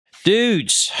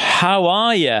Dudes, how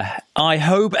are you? I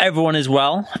hope everyone is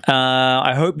well.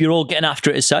 I hope you're all getting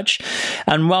after it as such.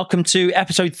 And welcome to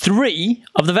episode 3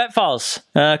 of the Vet Files.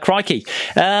 Crikey.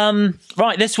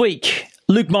 Right, this week,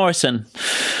 Luke Morrison.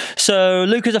 So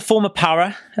Luke is a former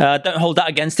para. Don't hold that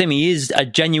against him. He is a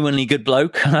genuinely good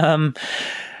bloke. I'm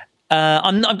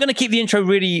going to keep the intro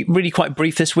really quite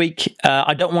brief this week.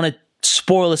 I don't want to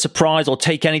spoil the surprise or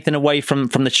take anything away from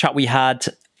the chat we had.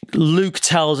 Luke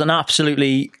tells an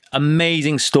absolutely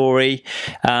amazing story,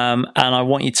 and I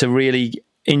want you to really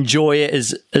enjoy it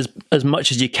as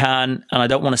much as you can, and I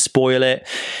don't want to spoil it.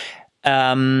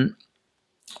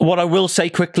 What I will say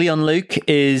quickly on Luke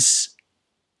is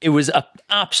it was an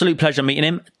absolute pleasure meeting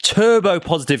him. Turbo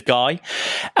positive guy,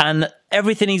 and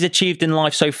everything he's achieved in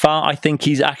life so far, I think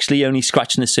he's actually only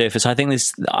scratching the surface. I think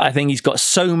he's got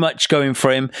so much going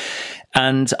for him,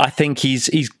 and I think he's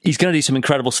going to do some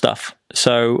incredible stuff.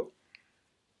 So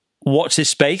watch this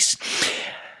space.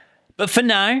 But for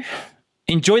now,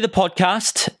 enjoy the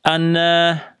podcast, and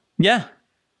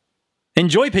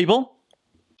enjoy, people.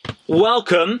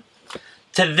 Welcome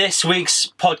to this week's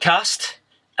podcast,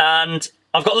 and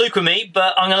I've got Luke with me,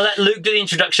 but I'm going to let Luke do the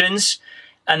introductions,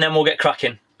 and then we'll get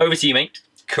cracking. Over to you, mate.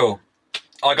 Cool.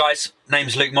 Hi, guys.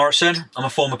 Name's Luke Morrison. I'm a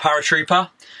former paratrooper.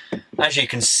 As you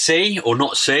can see, or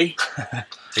not see,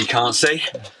 you can't see,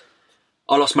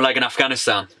 I lost my leg in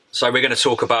Afghanistan. So we're going to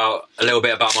talk a little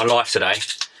bit about my life today.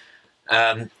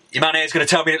 Your man here is going to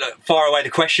tell me, fire away the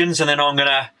questions, and then I'm going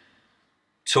to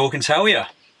talk and tell you.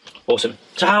 Awesome.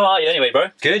 So how are you anyway, bro?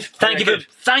 Good.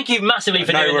 Thank you massively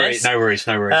for doing this. No worries.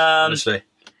 Honestly.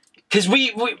 Because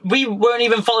we weren't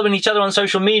even following each other on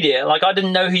social media. Like, I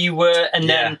didn't know who you were, and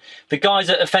then the guys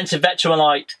at Offensive Veteran were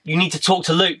like, "You need to talk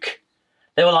to Luke."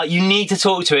 They were like, "You need to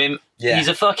talk to him. Yeah. He's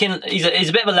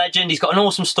a bit of a legend. He's got an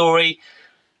awesome story."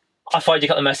 I fired you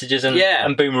got the messages,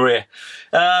 and boom, we're here.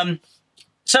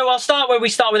 So I'll start where we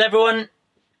start with everyone.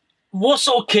 What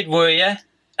sort of kid were you,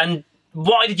 and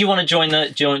why did you want to join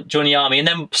the army? And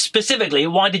then specifically,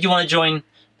 why did you want to join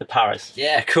the Paras?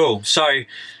 Yeah, cool. So,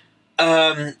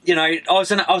 I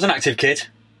was an active kid,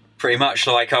 pretty much.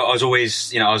 Like, I was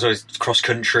always cross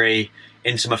country,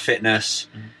 into my fitness,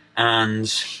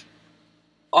 and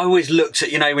I always looked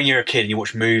at, when you're a kid and you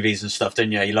watch movies and stuff,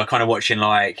 don't you? You're like kind of watching,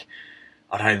 like,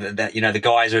 I don't know, the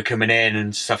guys who are coming in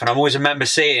and stuff. And I always remember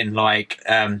seeing, like,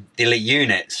 the elite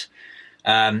units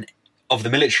of the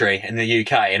military in the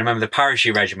UK, and I remember the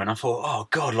parachute regiment. I thought, oh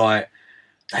god, like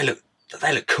they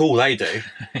look cool. They do.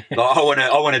 Like, I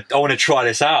want to try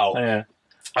this out. Yeah.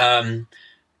 And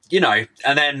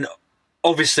then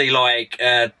obviously, like,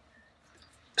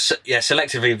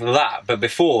 selectively for that. But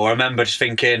before, I remember just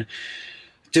thinking,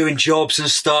 doing jobs and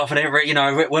stuff, and I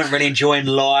weren't really enjoying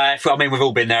life. I mean, we've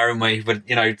all been there, haven't we? But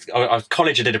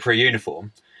college, I did a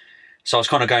pre-uniform, so I was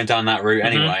kind of going down that route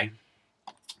anyway.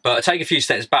 But I take a few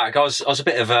steps back. I was a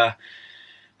bit of a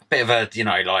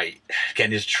like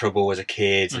getting into trouble as a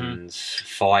kid and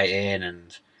fighting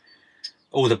and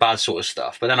all the bad sort of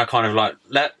stuff. But then I kind of like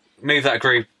move that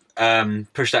group,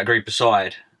 push that group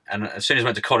aside. And as soon as I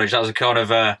went to college, that was a kind of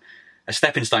a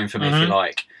stepping stone for me, if you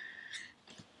like.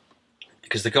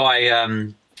 Because the guy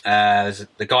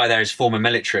there is former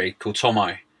military, called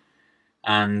Tomo,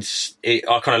 and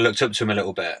I kind of looked up to him a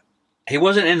little bit. He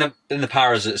wasn't in the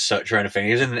paras as such or anything.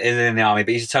 He was in the army, but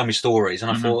he used to tell me stories,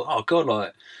 and I thought, oh god,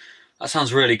 like that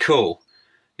sounds really cool.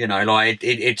 Like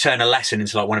it turned a lesson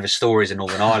into like one of his stories in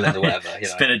Northern Ireland or whatever.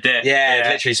 Spin a dit. Yeah,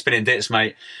 literally spinning dits,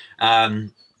 mate.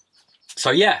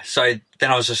 So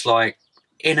then I was just like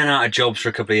in and out of jobs for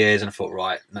a couple of years, and I thought,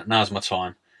 right, now's my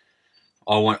time.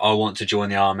 I want to join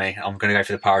the army. I'm going to go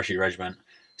for the parachute regiment.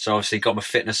 So obviously got my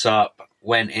fitness up,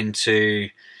 went into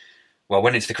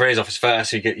the careers office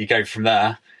first. So you go from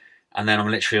there, and then I'm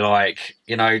literally like,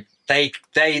 they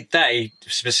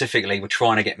specifically were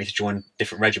trying to get me to join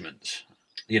different regiments.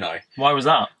 Why was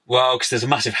that? Well, because there's a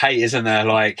massive hate, isn't there?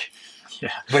 Like,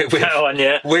 with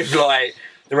like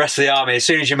the rest of the army. As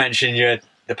soon as you mention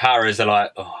the paras, they're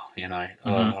like,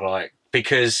 like,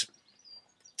 because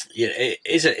it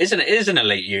is an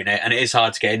elite unit, and it is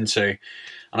hard to get into. And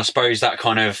I suppose that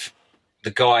kind of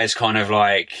the guys kind of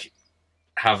like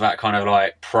have that kind of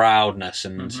like proudness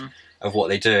and of what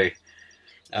they do.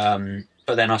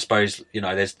 But then I suppose,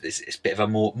 there's it's a bit of a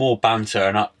more banter,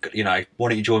 and why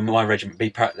don't you join my regiment? Be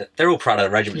proud. They're all proud of the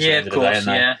regiment. Yeah, of course.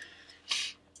 Yeah.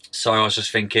 So I was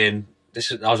just thinking,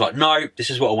 I was like, no, this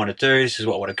is what I want to do. This is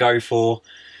what I want to go for.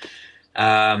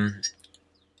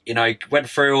 Went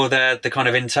through all the kind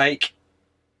of intake,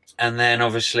 and then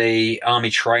obviously army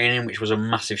training, which was a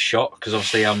massive shock because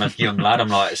obviously I'm a young lad. I'm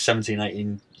like 17,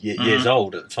 18 years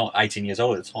old at the time, 18 years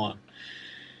old at the time.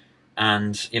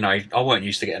 and you know, I weren't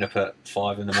used to getting up at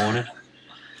 5 in the morning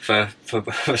for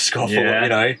scoff, Yeah. you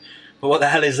know. But what the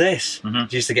hell is this?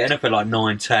 Mm-hmm. Used to getting up at like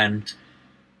 9, 10,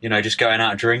 you know, just going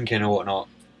out drinking or whatnot,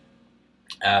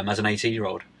 as an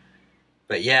 18-year-old.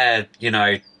 But yeah, you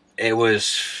know, it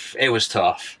was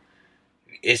tough.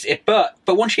 But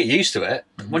once you get used to it,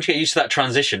 once you get used to that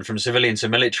transition from civilian to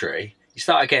military, you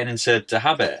start getting into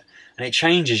habit, and it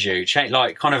changes you,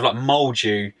 like kind of like molds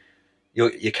you,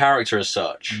 your character as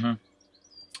such.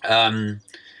 Mm-hmm.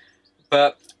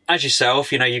 But as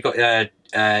yourself, you know, you've got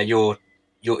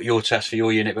your test for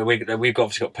your unit, but we've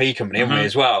obviously got P Company, haven't we,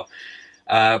 as well?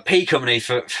 P Company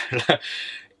for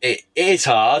it is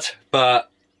hard, but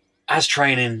as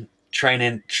training,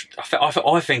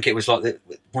 I think it was like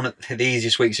one of the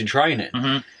easiest weeks in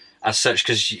training, as such,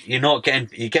 because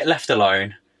you get left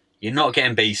alone, you're not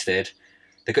getting beasted.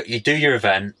 You do your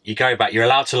event, you go back, you're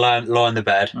allowed to lie in the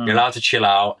bed, you're allowed to chill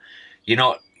out. You're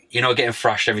not getting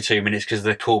thrashed every 2 minutes because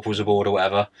the corporal's aboard or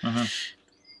whatever.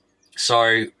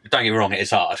 So don't get me wrong, it is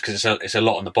hard because it's a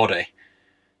lot on the body,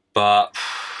 but.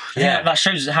 Yeah, that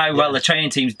shows how well the training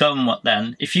team's done. What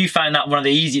then? If you found that one of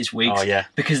the easiest weeks,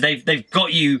 because they've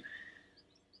got you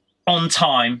on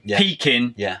time,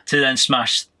 peaking to then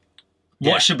smash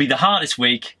what should be the hardest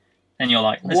week, and you're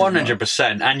like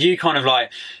 100%. And you kind of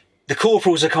like the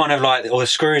corporals are kind of like, or the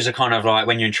screws are kind of like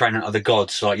when you're in training are the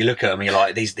gods. Like you look at them and you're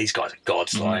like, these guys are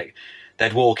gods. Like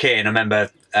they'd walk in. I remember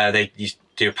they used to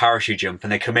do a parachute jump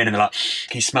and they come in and they're like,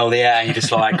 can you smell the air? And you're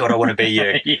just like, God, I want to be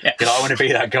you. You're like, I want to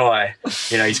be that guy.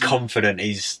 You know, he's confident.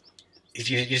 You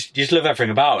just love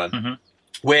everything about him.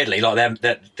 Weirdly, like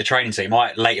the training team,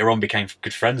 I later on became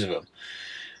good friends with them.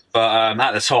 But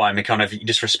at the time, you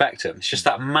just respect them. It's just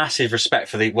that massive respect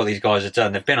for what these guys have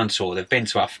done. They've been on tour. They've been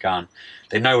to Afghan.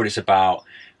 They know what it's about,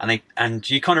 and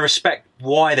you kind of respect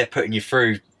why they're putting you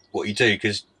through what you do,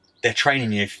 because they're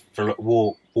training you for a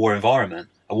war environment,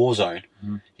 a war zone.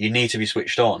 You need to be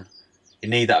switched on. You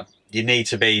need that. You need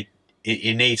to be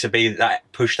that,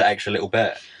 push that extra little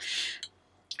bit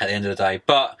at the end of the day.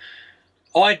 But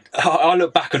I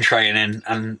look back on training,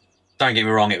 and don't get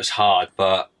me wrong, it was hard,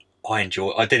 but I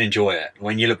did enjoy it.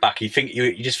 When you look back, you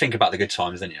just think about the good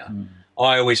times, don't you?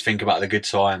 I always think about the good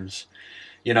times.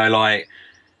 You know, like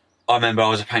I remember I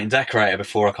was a paint and decorator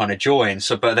before I kind of joined.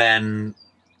 So, but then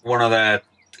one of the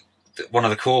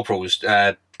corporals,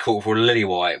 Corporal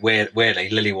Lillywhite, weirdly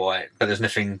Lillywhite, but there's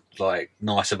nothing like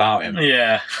nice about him.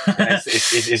 Yeah,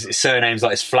 his surname's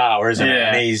like his flower, isn't it?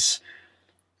 And he's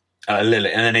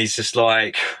Lily, and then he's just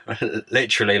like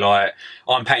literally like,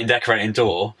 I'm paint and decorating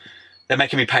door. They're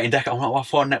making me paint and decorate. I'm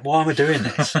like, why am I doing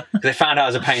this? Because they found out I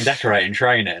was a paint and decorator in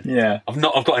training.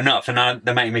 I've got enough, and now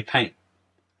they're making me paint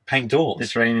doors. The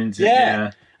training's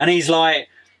And he's like,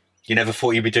 you never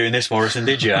thought you'd be doing this, Morrison,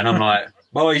 did you? And I'm like,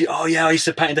 well, oh yeah, I used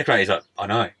to paint and decorate. He's like, I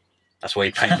know. That's why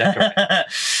you paint and decorate.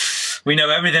 We know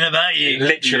everything about you.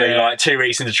 Literally, like 2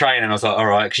 weeks into training, I was like, all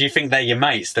right, because you think they're your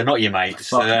mates. They're not your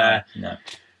mates. No. They're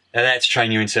there to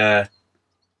train you into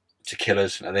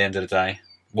killers at the end of the day.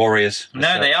 Warriors.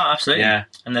 No, they are, absolutely. Yeah.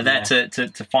 And they're there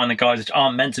to find the guys which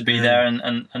aren't meant to be there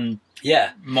and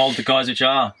mould the guys which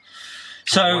are.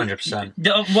 So,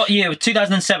 100%. What year?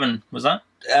 2007, was that?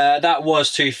 That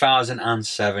was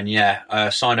 2007, yeah.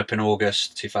 Signed up in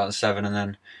August 2007 and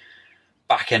then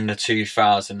back end of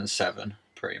 2007,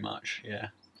 pretty much, yeah.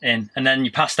 And then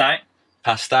you passed out?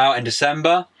 Passed out in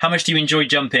December. How much do you enjoy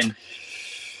jumping?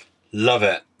 Love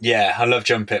it. Yeah, I love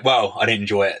jumping. Well, I didn't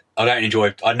enjoy it.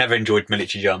 I never enjoyed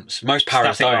military jumps. Most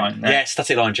paras don't. Line, yeah,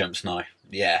 static line jumps, no.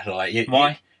 Yeah, like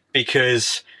why?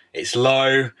 Because it's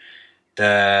low,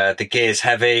 the gear's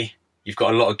heavy, you've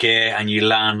got a lot of gear, and you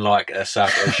land like a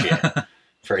sack of shit.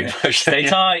 Pretty much. Stay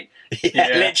tight.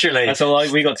 Yeah, literally. That's all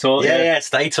we got taught. Yeah,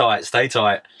 stay tight.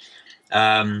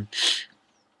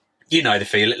 You know the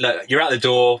feeling. Look, you're out the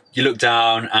door, you look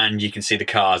down, and you can see the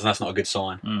cars, and that's not a good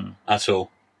sign at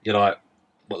all. You're like,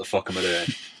 what the fuck am I doing?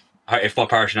 If my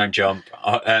parachute don't jump,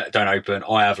 don't open,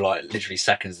 I have like literally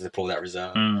seconds to pull that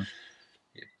reserve.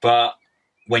 But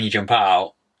when you jump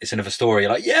out, it's another story.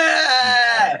 You're like,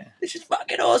 yeah, this is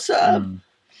fucking awesome.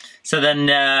 So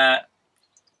then,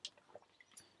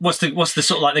 what's the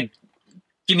sort of like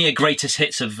give me a greatest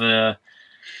hits of your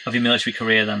military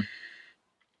career then?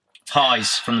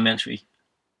 Highs from the military.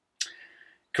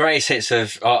 Greatest hits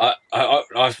of I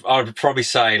would probably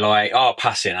say like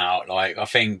passing out. Like I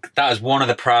think that was one of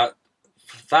the proudest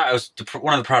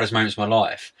moments of my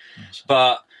life.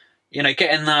 But you know,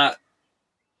 getting that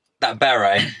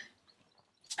beret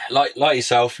like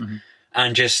yourself,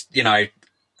 and just you know,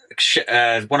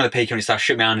 one of the P Company staff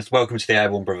shook me hand and said, "Welcome to the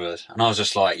Airborne Brothers," and I was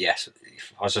just like, yes,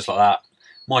 I was just like that.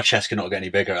 My chest could not get any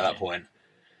bigger at that point.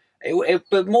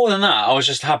 But more than that, I was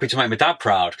just happy to make my dad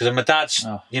proud, because my dad's,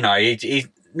 you know, he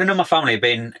none of my family have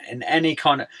been in any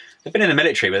kind of. They've been in the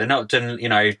military, but they're not done, you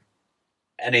know,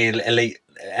 been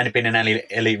in any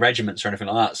elite regiments or anything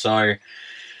like that. So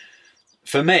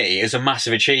for me, it was a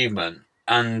massive achievement,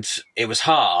 and it was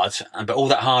hard, but all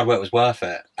that hard work was worth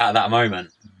it at that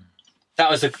moment.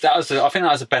 I think that was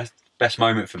the best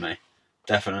moment for me,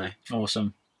 definitely.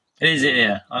 Awesome. It is,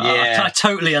 yeah. I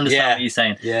totally understand what you're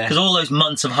saying. Yeah. Because all those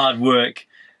months of hard work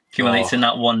accumulates in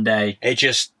that one day. It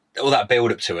just, all that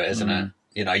build up to it, isn't it?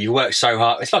 You know, you work so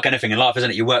hard. It's like anything in life,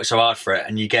 isn't it? You work so hard for it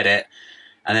and you get it,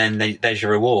 and then there's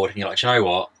your reward. And you're like, do you know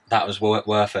what? That was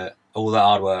worth it. All that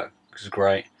hard work was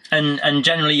great. And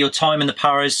generally your time in the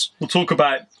Paras, we'll talk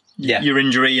about your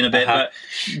injury in a bit, but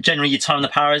generally your time in the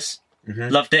Paras,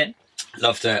 loved it?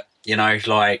 Loved it. You know,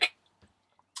 like,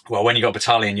 well, when you got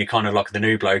battalion, you're kind of like the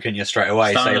new bloke, and you're straight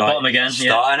away. Starting at the bottom again.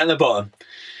 Starting at the bottom.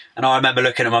 And I remember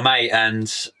looking at my mate,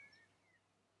 and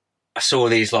I saw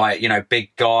these, like, you know,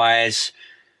 big guys,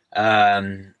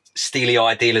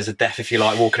 steely-eyed dealers of death, if you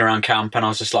like, walking around camp. And I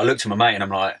was just like, looked at my mate, and I'm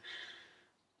like,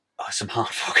 oh, some hard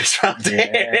fuckers around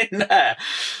here in there.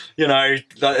 You know,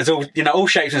 like, there's all, you know, all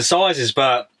shapes and sizes,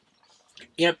 but.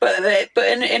 You know, but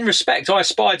in respect, I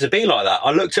aspired to be like that.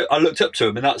 I looked up to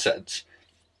him in that sense.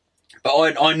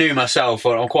 But I knew myself.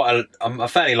 I'm a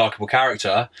fairly likable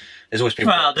character. There's always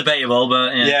people. Well, debatable,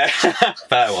 but yeah,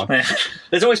 fair one. Yeah.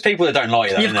 There's always people that don't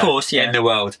like you, though, of course, in the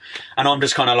world. And I'm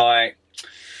just kind of like,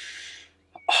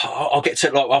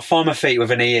 I'll find my feet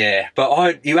within a year. But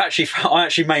I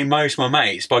actually made most of my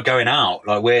mates by going out,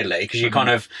 like, weirdly, because you kind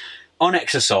of on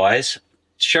exercise.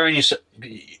 Showing you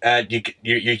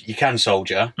can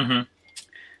soldier,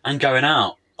 and going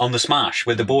out on the smash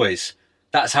with the boys.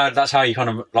 That's how you kind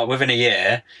of, like, within a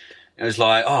year, it was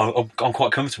like, oh, I'm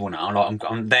quite comfortable now. Like,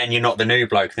 then you're not the new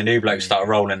bloke. The new bloke started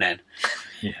rolling in,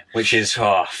 which is,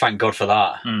 thank God for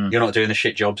that. You're not doing the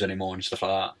shit jobs anymore and stuff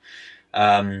like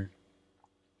that.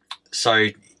 So,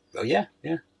 yeah.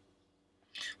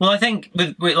 Well, I think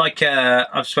with like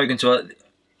I've spoken to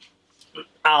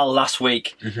Al last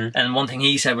week, and one thing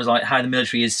he said was like how the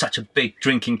military is such a big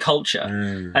drinking culture,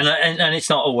 and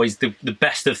it's not always the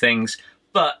best of things,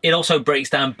 but it also breaks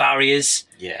down barriers.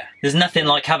 Yeah, there's nothing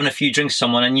like having a few drinks with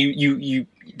someone, and you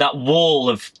that wall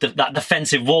of that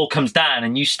defensive wall comes down,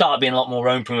 and you start being a lot more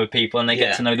open with people, and they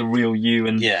get to know the real you,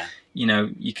 and you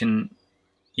know, you're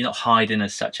not hiding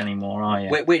as such anymore, are you?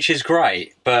 Which is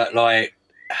great, but, like,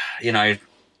 you know,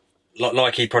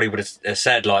 like he probably would have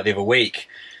said, like, the other week.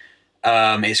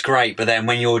 It's great, but then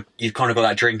when you've kind of got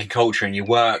that drinking culture, and you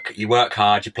work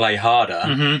hard, you play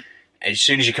harder. As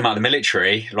soon as you come out of the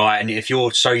military, like, and if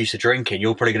you're so used to drinking,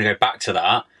 you're probably going to go back to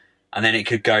that, and then it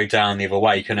could go down the other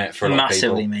way, couldn't it? For a lot of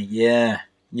people, massively, mate. Yeah.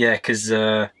 Because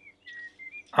I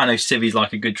know civvies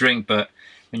like a good drink, but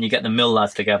when you get the mill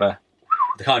lads together,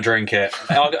 they can't drink it.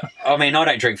 I mean, I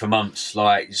don't drink for months.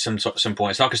 Like, some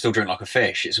points, I can still drink like a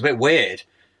fish. It's a bit weird.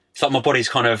 It's like my body's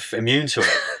kind of immune to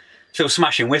it. Still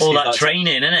smashing whiskey. All that like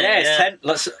training, isn't it? Yeah, it's 10,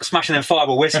 like, smashing them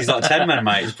fireball whiskies like 10 men,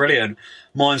 mate. It's brilliant.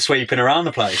 Mind sweeping around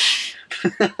the place.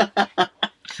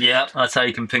 Yeah, that's how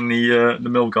you can ping the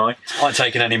mill guy. I ain't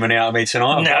taking any money out of me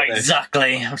tonight. No,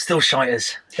 exactly. I'm still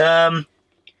shiters.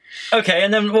 Okay,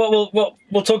 and then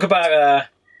we'll talk about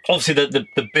obviously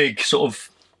the big sort of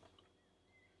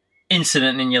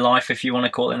incident in your life, if you want to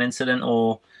call it an incident,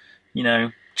 or, you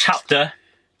know, chapter,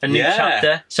 a new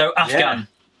chapter. So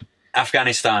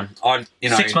Afghanistan.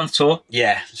 6 month tour.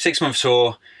 Yeah, 6 month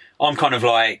tour. I'm kind of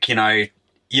like, you know,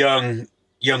 young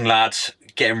lads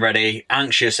getting ready,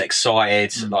 anxious,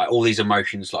 excited, like all these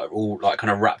emotions, like all like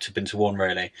kind of wrapped up into one,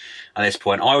 really. At this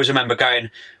point, I always remember going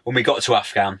when we got to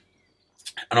Afghan,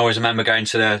 and I always remember going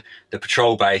to the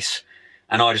patrol base,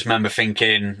 and I just remember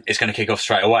thinking it's going to kick off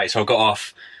straight away. So I got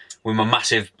off with my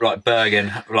massive, like,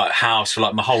 Bergen, like, house for,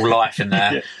 like, my whole life in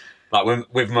there, like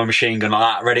with my machine gun like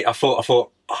that ready. I thought, oh,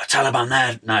 Taliban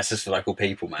there. No, it's just the local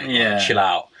people, mate. Yeah. Like, chill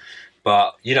out.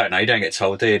 But you don't know. You don't get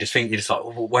told, do you? You're just like,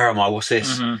 where am I? What's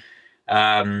this?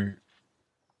 But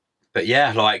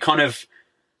yeah, like, kind of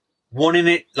wanting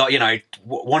it, like, you know,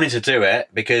 wanting to do it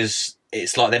because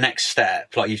it's like the next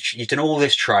step. Like, you've done all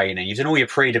this training, you've done all your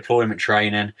pre-deployment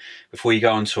training before you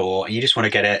go on tour, and you just want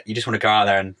to get it. You just want to go out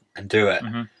there and do it.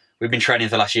 We've been training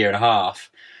for the last year and a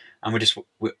half, and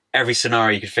every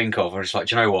scenario you could think of, we're just like,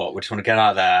 do you know what? We just want to get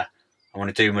out there. I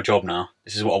want to do my job now.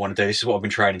 This is what I want to do. This is what I've been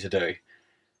training to do.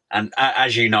 And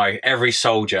as you know, every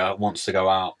soldier wants to go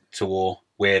out to war,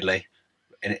 weirdly.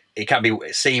 And it can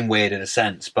seem weird in a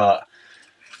sense, but,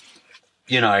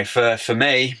 you know, for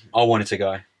me, I wanted to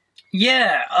go.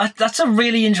 Yeah, that's a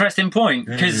really interesting point.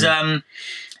 Because, and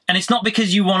it's not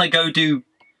because you want to go do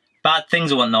bad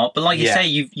things or whatnot. But like you Yeah. say,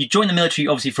 you joined the military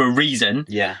obviously for a reason.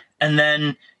 Yeah. And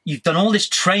then you've done all this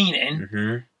training.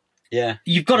 Mm-hmm. Yeah.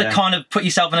 You've got to Yeah. kind of put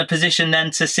yourself in a position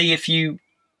then to see if you,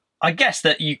 I guess,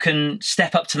 that you can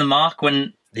step up to the mark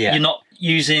when Yeah. you're not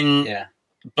using Yeah.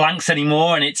 blanks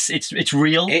anymore, and it's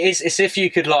real. It's if you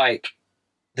could, like,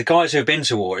 the guys who have been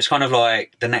to war, it's kind of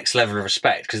like the next level of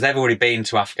respect because they've already been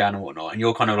to Afghan and whatnot, and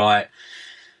you're kind of like,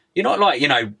 you're not like,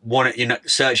 you're not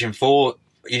searching for.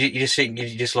 You just think, you're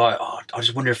just like, oh, I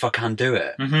just wonder if I can do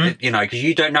it, because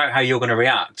you don't know how you're going to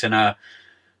react, and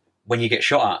when you get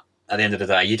shot at the end of the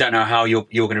day, you don't know how you're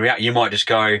going to react. You might just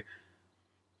go,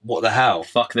 what the hell?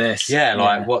 Fuck this. Yeah,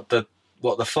 like what the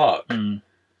fuck? Mm.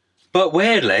 But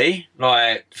weirdly,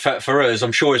 like for us,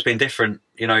 I'm sure it's been different,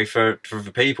 for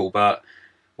other people, but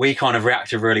we kind of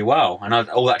reacted really well, and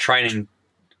all that training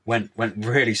went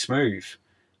really smooth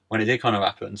when it did kind of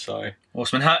happen. So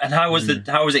Awesome. And how was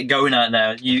how was it going out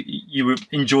there? You were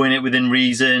enjoying it within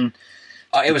reason?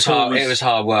 it was hard. It was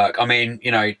hard work. I mean,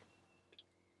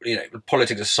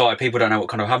 politics aside, people don't know what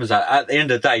kind of happens. At the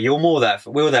end of the day, we were more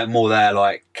there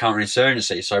like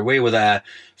counterinsurgency. So we were there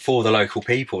for the local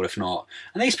people, if not.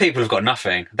 And these people have got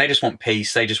nothing. They just want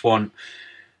peace. They just want,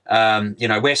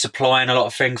 we're supplying a lot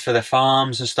of things for their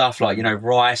farms and stuff, like,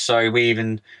 rice. So we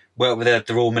even work with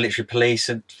the Royal Military Police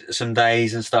some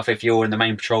days and stuff if you're in the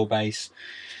main patrol base.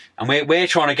 And we're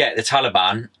trying to get the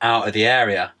Taliban out of the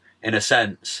area, in a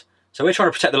sense. So we're trying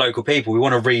to protect the local people. We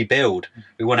want to rebuild.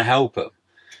 We want to help them.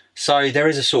 So there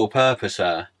is a sort of purpose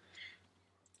there.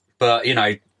 But,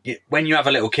 when you have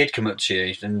a little kid come up to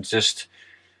you and just,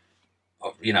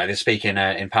 they're speaking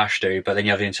in Pashto, but then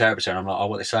you have the interpreter and I'm like, oh,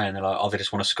 what are they saying? They're like, oh, they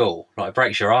just want a school. Like, it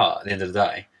breaks your heart at the end of the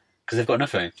day because they've got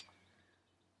nothing.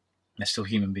 They're still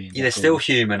human beings. Yeah, they're still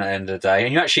human at the end of the day.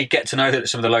 And you actually get to know that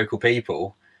some of the local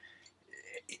people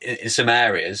in some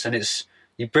areas, and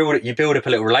you build up a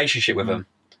little relationship with them,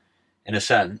 in a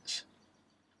sense.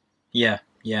 Yeah,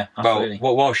 absolutely.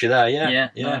 Well, whilst you're there, yeah.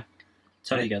 No,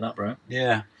 totally get that, bro.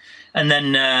 Yeah. And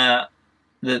then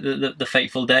the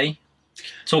fateful day.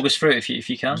 Talk us through it if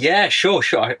you can. Yeah, sure.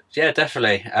 Yeah,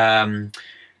 definitely.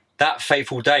 That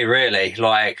fateful day, really,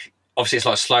 like, obviously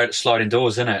it's like sliding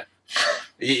doors, isn't it?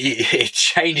 It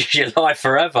changes your life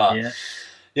forever.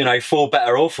 Yeah. For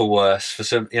better or for worse. For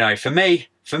some, for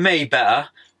me better.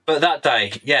 But that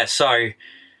day, yeah. So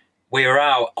we were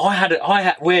out. I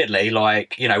had weirdly,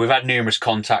 like, we've had numerous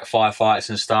contact firefights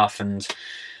and stuff, and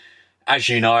as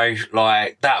you know,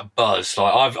 like, that buzz,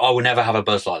 like, I will never have a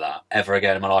buzz like that ever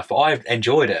again in my life. But I've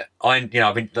enjoyed it.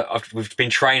 We've been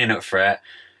training up for it.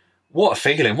 What a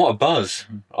feeling! What a buzz!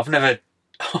 I've never.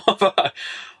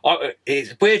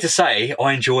 It's weird to say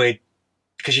I enjoyed,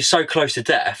 because you're so close to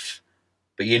death,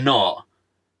 but you're not,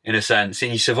 in a sense,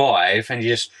 and you survive, and you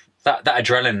just that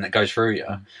adrenaline that goes through you.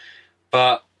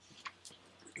 But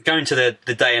going to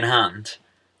the day in hand,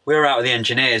 we were out with the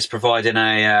engineers providing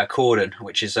a cordon,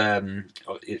 which is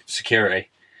security,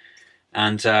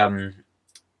 and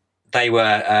they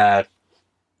were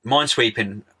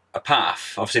minesweeping a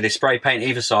path. Obviously, they spray paint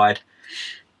either side.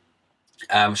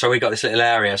 So we got this little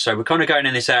area. So we're kind of going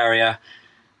in this area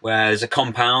where there's a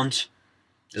compound,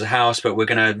 there's a house, but we're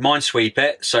going to minesweep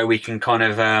it so we can kind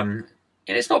of.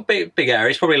 It's not big area.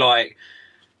 It's probably like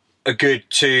a good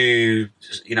 2,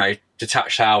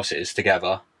 detached houses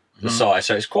together, the size.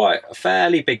 So it's quite a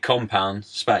fairly big compound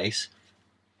space.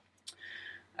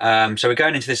 So we're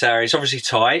going into this area. It's obviously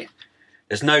tight.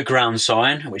 There's no ground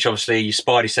sign, which obviously your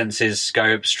spidey senses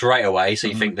go up straight away. So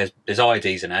you think there's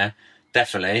IDs in there,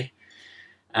 definitely.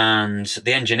 And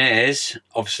the engineers,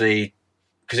 obviously,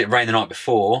 because it rained the night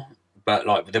before, but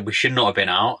like we should not have been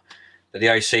out. But the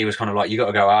OC was kind of like, you got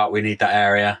to go out. We need that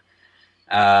area.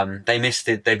 They missed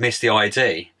it. They missed the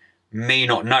ID. Me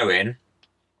not knowing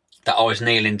that I was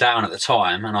kneeling down at the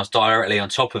time, and I was directly on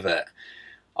top of it.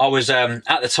 I was at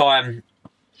the time,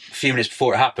 a few minutes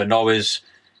before it happened, I was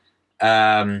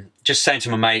just saying to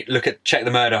my mate, check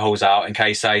the murder holes out in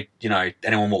case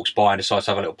anyone walks by and decides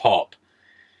to have a little pop.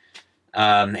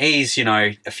 He's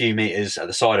a few meters at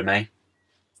the side of me.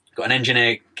 Got an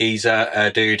engineer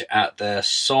geezer dude at the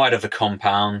side of the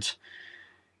compound,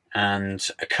 and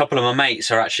a couple of my mates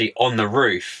are actually on the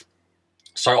roof.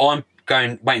 So I'm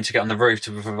waiting to get on the roof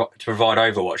to provide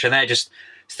overwatch, and they're just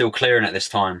still clearing at this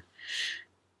time.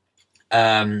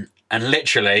 And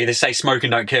literally, they say smoking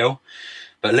don't kill,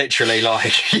 but literally,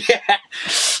 like, yeah.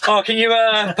 Oh, can you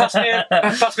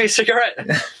pass me a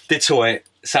cigarette? Detroit,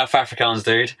 South Africans,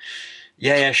 dude.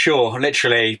 Yeah, sure.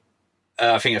 Literally,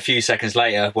 I think a few seconds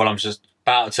later, while I'm just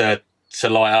about to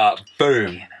light up,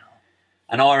 boom.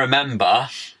 And I remember,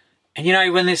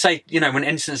 and when they say, when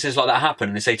instances like that happen,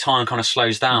 and they say time kind of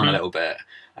slows down a little bit,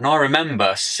 And I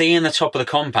remember seeing the top of the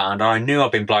compound, and I knew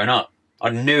I'd been blown up. I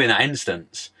knew in that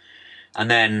instance. And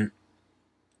then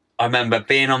I remember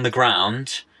being on the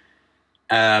ground.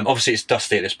 Obviously, it's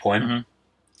dusty at this point,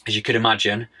 as you could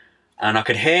imagine. And I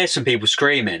could hear some people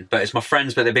screaming, but it's my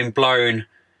friends, but they've been blown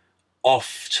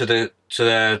off to the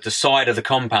side of the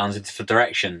compounds into different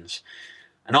directions.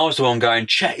 And I was the one going,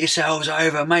 check yourselves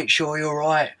over, make sure you're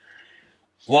right.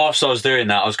 Whilst I was doing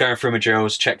that, I was going through my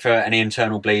drills, check for any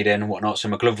internal bleeding and whatnot. So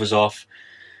my glove was off,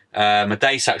 my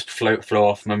day sacks flew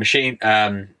off, my machine,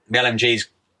 my LMG's,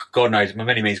 God knows, my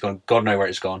mini me's gone, God knows where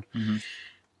it's gone.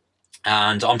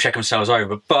 And I'm checking myself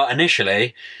over. But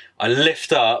initially, I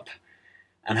lift up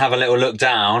and have a little look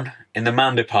down in the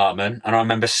man department, and I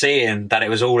remember seeing that it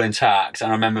was all intact, and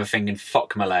I remember thinking,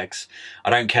 fuck my legs. I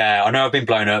don't care. I know I've been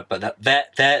blown up, but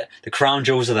the crown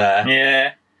jewels are there.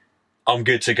 Yeah. I'm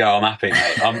good to go. I'm happy,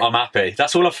 mate. I'm happy.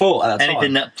 That's all I thought at that time.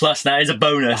 Anything that plus now is a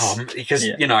bonus. Because,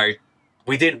 you know,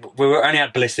 we only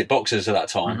had ballistic boxes at that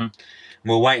time. We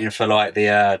were waiting for like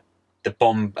the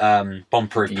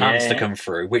bomb-proof pants to come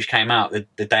through, which came out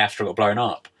the day after it got blown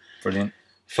up. Brilliant.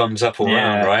 Thumbs up all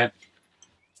around, right?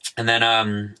 And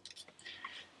then,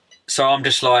 so I'm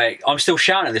just like, I'm still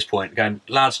shouting at this point, going,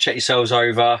 lads, check yourselves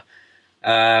over.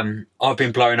 I've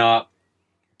been blown up,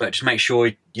 but just make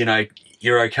sure, you know,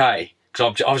 you're okay.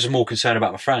 Because I was more concerned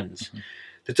about my friends.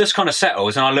 The dust kind of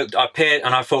settles, and I peered,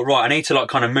 and I thought, right, I need to like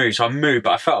kind of move. So I moved,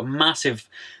 but I felt a massive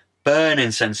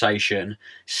burning sensation,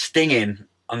 stinging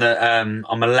on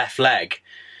my left leg.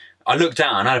 I looked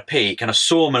down, I had a peek, and I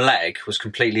saw my leg was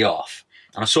completely off.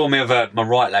 And I saw my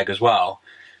right leg as well,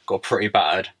 got pretty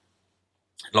battered.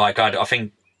 Like I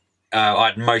think I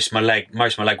had most of my leg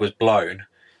was blown, and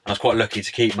I was quite lucky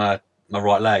to keep my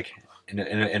right leg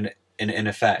in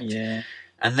effect. Yeah.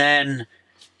 And then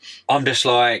I'm just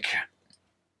like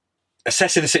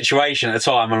assessing the situation at the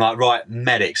time. I'm like, right,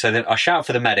 medic. So then I shout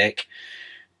for the medic,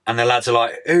 and the lads are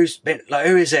like, who is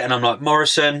it? And I'm like,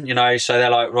 Morrison, you know. So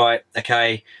they're like, right,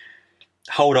 okay,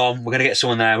 hold on, we're gonna get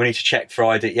someone there. We need to check for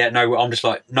ID. Yeah, no, I'm just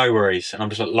like, no worries, and I'm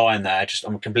just like lying there,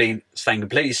 staying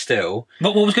completely still.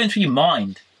 What was going through your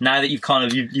mind now that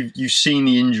you've seen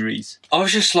the injuries? I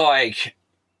was just like,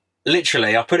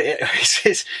 literally, I put it.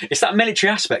 It's that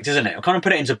military aspect, isn't it? I kind of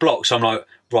put it into blocks. So I'm like,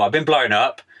 right, I've been blown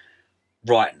up.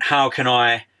 Right, how can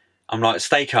I'm like,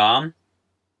 stay calm,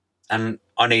 and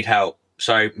I need help.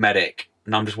 So medic,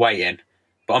 and I'm just waiting.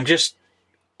 But I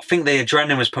think the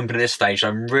adrenaline was pumping at this stage. I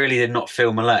really did not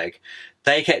feel my leg.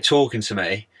 They kept talking to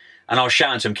me, and I was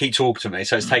shouting to them, keep talking to me.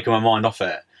 So it's taking my mind off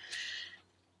it.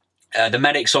 The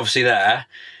medic's obviously there.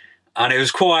 And it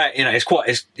was quite,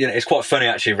 it's quite funny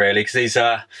actually, really, because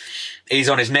he's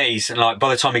on his knees, and like by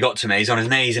the time he got to me, he's on his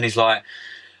knees, and he's like,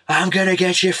 "I'm gonna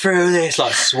get you through this,"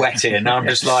 like sweating. And I'm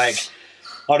just like,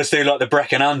 I just do like the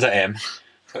Brecken hand at him,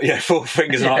 4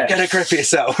 fingers, and I'm like, get a grip of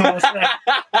yourself.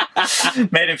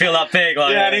 Made him feel that big,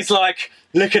 like and he's like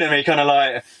looking at me, kind of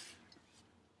like,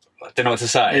 I don't know what to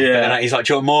say. Yeah. And he's like,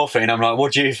 "Do you want morphine?" I'm like,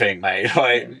 "What do you think, mate?"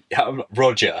 Like,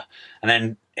 Roger. And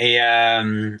then he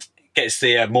gets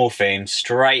the morphine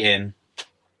straight in,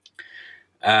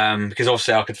 because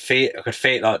obviously I could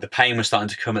feel like the pain was starting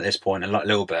to come at this point, a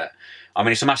little bit. I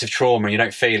mean, it's a massive trauma, and you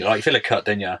don't feel it. Like, you feel a cut,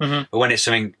 don't you? But when it's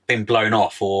something been blown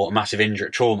off or a massive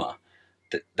injury, trauma,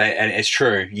 and it's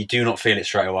true, you do not feel it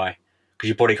straight away because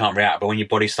your body can't react. But when your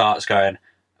body starts going,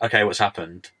 okay, what's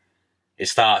happened? It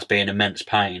starts being immense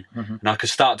pain, and I could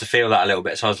start to feel that a little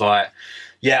bit. So I was like,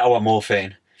 yeah, I want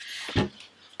morphine. And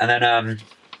then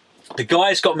the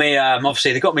guys got me,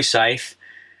 obviously they got me safe.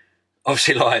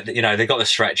 Obviously, like, they got the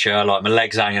stretcher, like my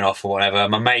legs hanging off or whatever.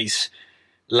 My mates,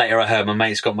 later I heard my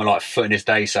mate's got my like foot in his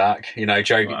day sack,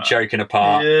 joking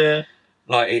apart. Yeah.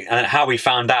 Like, and how we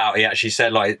found out, he actually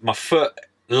said like my foot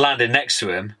landed next to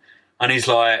him, and he's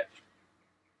like,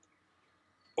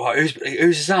 well,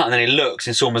 who's that? And then he looks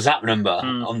and saw my Zap number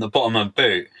on the bottom of my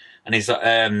boot, and he's like,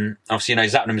 obviously,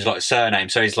 Zap number is like a surname,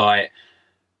 so he's like,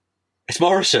 it's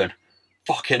Morrison.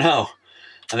 Fucking hell.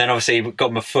 And then obviously he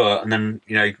got my foot, and then,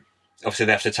 obviously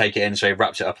they have to take it in, so he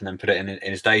wrapped it up and then put it in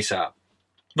his day sack.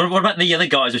 What about the other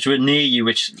guys which were near you,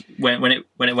 which when it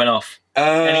went off?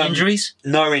 Any injuries?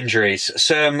 No injuries.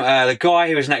 The guy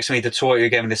who was next to me, the toy who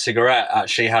gave me the cigarette,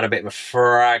 actually had a bit of a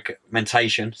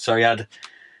fragmentation, so he had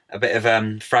a bit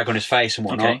of frag on his face and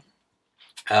whatnot.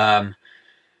 Okay.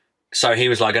 So he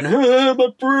was like,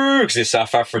 my because he's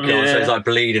South African, so he's like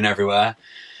bleeding everywhere.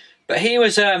 But he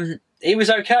was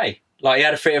okay. Like, he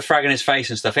had a bit of frag in his face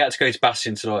and stuff. He had to go to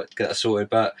Bastion to like get that sorted,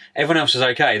 but everyone else was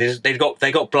okay. They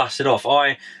got blasted off.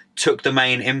 I took the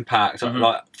main impact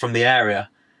like from the area.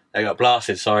 They got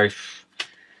blasted. So,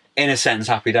 in a sense,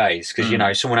 happy days,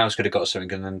 because someone else could have got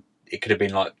something, and then it could have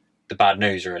been like the bad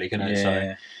news, really, couldn't it?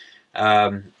 Yeah.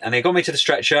 So, and they got me to the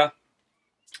stretcher,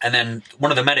 and then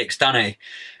one of the medics, Danny,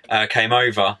 came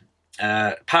over.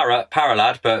 Para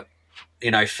lad, but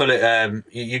you know, full.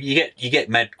 You get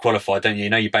med qualified, don't you? You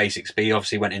know your basics, but he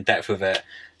obviously went in depth with it.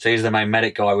 So he's the main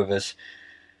medic guy with us,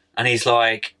 and he's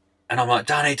like, and I'm like,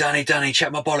 Danny,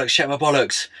 check my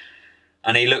bollocks.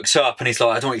 And he looks up and he's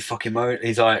like, I don't want you fucking moaning.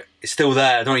 He's like, it's still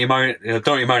there. I don't want you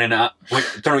moaning at.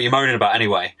 Don't know what you're moaning about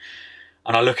anyway.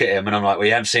 And I look at him and I'm like, well,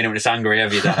 you haven't seen him when it's angry,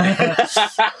 have you, Danny?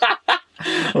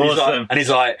 Awesome. And he's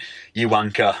like, you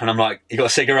wanker. And I'm like, you got a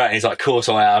cigarette? And he's like, of course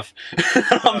I have.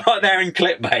 I'm like there in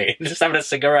clip, mate, just having a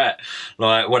cigarette.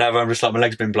 Like, whatever. I'm just like, my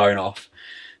leg's been blown off.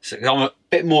 So I'm a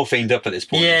bit morphined up at this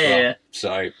point as well. Yeah.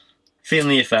 So feeling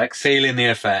the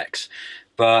effects.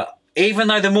 But even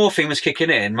though the morphine was kicking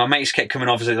in, my mates kept coming,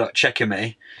 obviously, like checking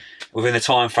me within the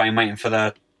time frame, waiting for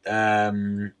the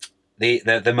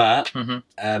MERT,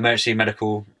 emergency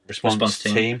medical response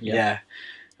team. Yeah,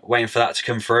 waiting for that to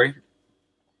come through.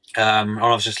 And I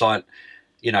was just like,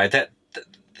 you know, that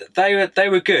they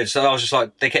were good. So I was just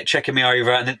like, they kept checking me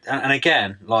over, and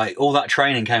again, like all that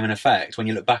training came in effect when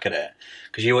you look back at it,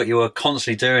 because you were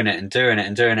constantly doing it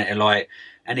in like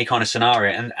any kind of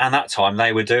scenario, and that time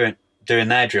they were doing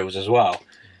their drills as well,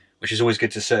 which is always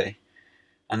good to see.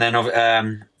 And then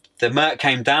the MERT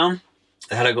came down,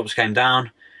 the helicopters came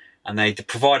down, and they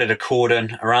provided a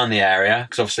cordon around the area,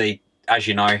 because obviously, as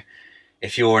you know,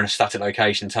 if you're in a static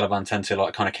location, Taliban tend to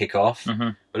like kind of kick off.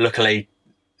 But luckily,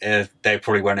 they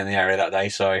probably weren't in the area that day,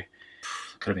 so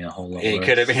could have been a whole lot. It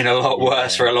could have been a lot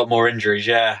worse for a lot more injuries.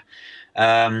 Yeah,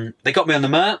 they got me on the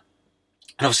MERT.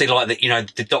 And obviously, like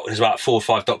the doctors, about 4 or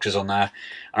 5 doctors on there.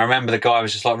 And I remember the guy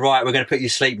was just like, right, we're going to put you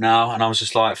to sleep now. And I was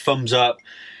just like, thumbs up,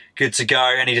 good to go.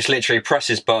 And he just literally pressed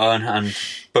his button and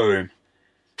boom.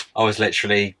 I was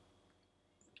literally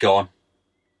gone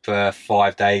for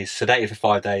 5 days, sedated for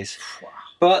 5 days. Wow.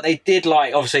 But they did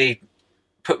obviously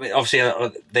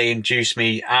they induced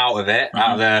me out of it,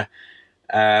 out of the,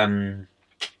 can't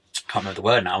remember the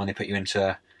word now, when they put you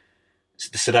into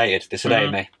they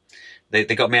sedated me.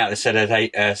 They got me out of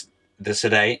the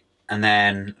sedate, and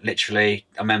then literally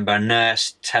I remember a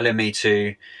nurse telling me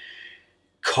to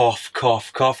cough,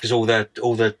 because all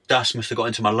the dust must have got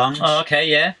into my lungs. Oh, okay,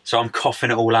 yeah. So I'm coughing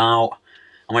it all out,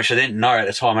 and which I didn't know at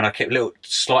the time, and I kept a little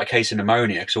slight case of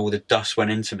pneumonia because all the dust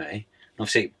went into me. And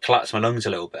obviously it collapsed my lungs a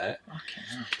little bit. Okay.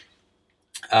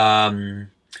 And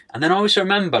then I also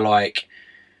remember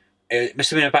it must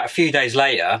have been about a few days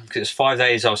later, because it was 5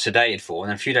 days I was sedated for, and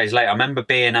then a few days later I remember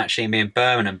being in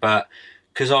Birmingham, but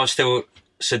because I was still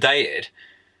sedated,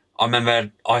 I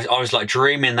remember I was like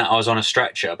dreaming that I was on a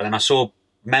stretcher, but then I saw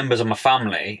members of my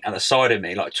family at the side of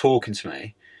me talking to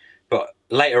me. But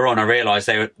later on I realised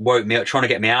they woke me up trying to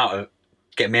get me out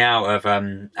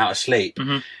of sleep.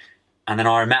 And then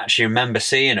I actually remember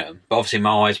seeing them, but obviously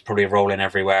my eyes probably rolling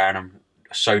everywhere and I'm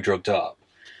so drugged up.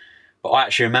 But I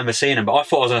actually remember seeing them. But I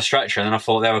thought I was on a stretcher, and then I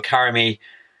thought they would carry me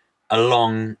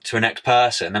along to a next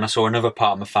person. Then I saw another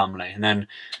part of my family, and then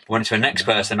I went to a next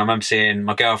person. I remember seeing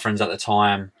my girlfriend's at the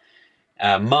time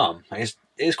mum. It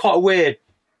was quite a weird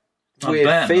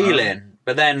feeling. Man.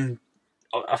 But then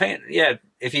I think,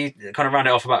 if you kind of round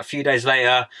it off, about a few days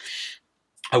later,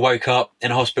 I woke up in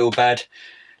a hospital bed.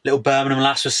 Little Birmingham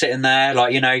lass was sitting there,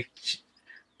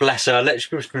 bless her.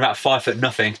 She was about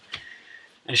 5'0".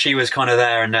 And she was kind of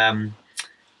there and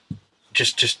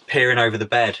just peering over the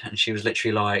bed, and she was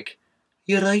literally like,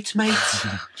 "You right, mate?"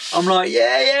 I'm like,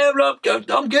 "Yeah,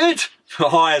 I'm good."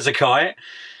 High as a kite.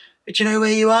 "Do you know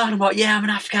where you are?" And I'm like, "Yeah, I'm an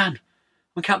Afghan.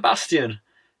 I'm in Camp Bastion."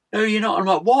 "No, you're not." I'm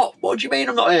like, "What? What do you mean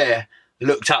I'm not here?"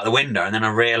 Looked out the window, and then I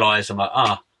realised, I'm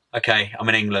like, okay, I'm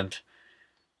in England.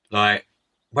 Like,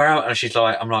 where am I? And she's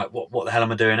like, I'm like, what the hell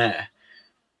am I doing here?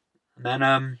 And then,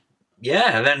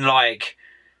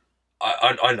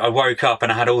 I woke up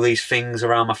and I had all these things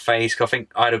around my face. I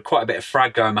think I had quite a bit of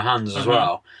Fraggo in my hands as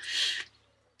well.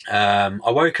 I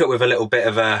woke up with a little bit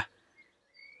of a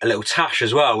little tash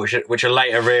as well, which I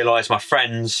later realised my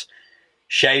friends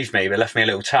shaved me, but left me a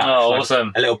little tash. Oh,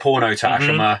 awesome. A little porno tash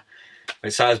on my,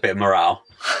 which has a bit of morale.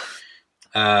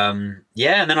 And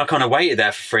then I kind of waited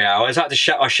there for 3 hours.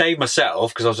 I shaved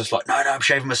myself because I was just like, no, I'm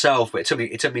shaving myself. But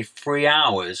it took me 3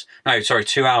 hours. No, sorry,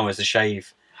 2 hours to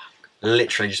shave.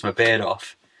 Literally just my beard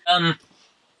off.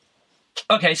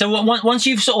 Okay, so once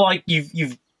you've sort of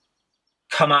you've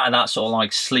come out of that sort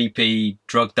of sleepy,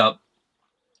 drugged up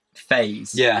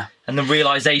phase, and the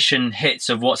realization hits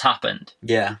of what's happened.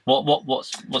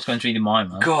 What's going through your mind,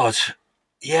 man? God,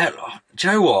 yeah. Do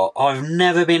you know what? I've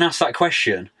never been asked that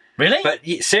question. Really? But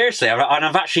seriously,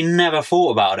 I've actually never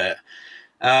thought about it.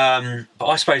 But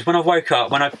I suppose when I woke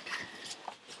up,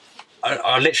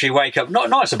 I literally wake up, not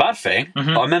it's a bad thing,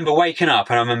 but I remember waking up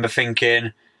and I remember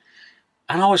thinking,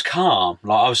 and I was calm.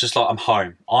 Like I was just like, I'm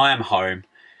home. I am home.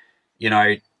 You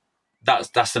know,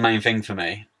 that's the main thing for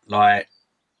me. Like,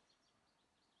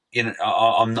 you know,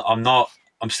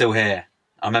 I'm still here.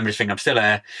 I remember just thinking I'm still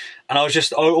here. And I was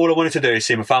just, all I wanted to do is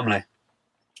see my family.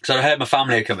 So I heard my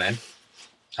family had come in.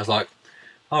 I was like,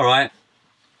 all right.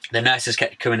 The nurses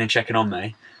kept coming and checking on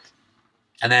me.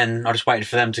 And then I just waited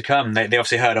for them to come. They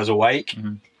obviously heard I was awake.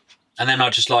 And then I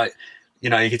just like, you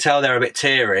know, you could tell they're a bit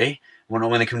teary when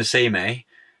they come to see me.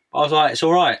 But I was like, it's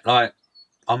all right. Like,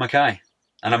 I'm okay.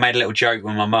 And I made a little joke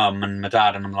with my mum and my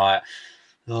dad, and I'm like,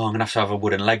 oh, I'm going to have a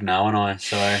wooden leg now, aren't I?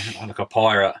 So I look like a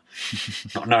pirate,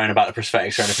 not knowing about the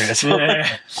prosthetics or anything at all.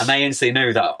 Yeah. And they instantly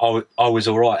knew that I was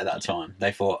all right at that time.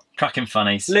 They thought... Cracking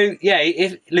funnies.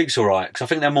 Luke's all right, because I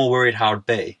think they're more worried how I'd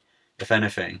be, if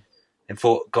anything. And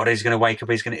thought, God, he's going to wake up,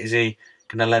 is he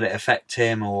going to let it affect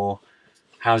him, or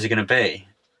how's he going to be?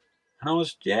 And I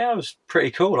was pretty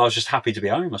cool. I was just happy to be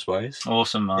home, I suppose.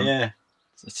 Awesome, man. Yeah.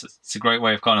 It's a great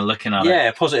way of kind of looking at it.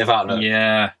 Yeah, positive outlook.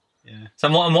 Yeah. So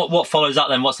what follows that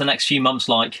then? What's the next few months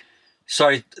like?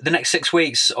 So the next 6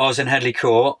 weeks, I was in Headley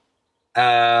Court.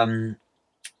 Not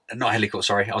Headley Court,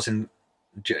 sorry. I was in,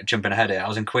 jumping ahead here, I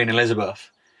was in Queen Elizabeth.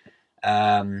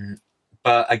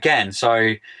 But again,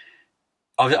 so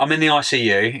I'm in the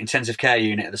ICU, intensive care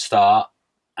unit at the start.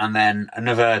 And then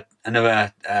another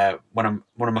one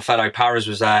of my fellow paras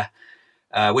was there,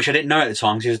 which I didn't know at the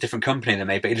time because he was a different company than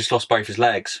me, but he just lost both his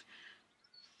legs.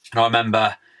 And I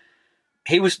remember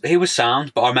he was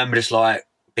sound, but I remember just like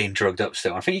being drugged up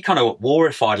still. I think he kind of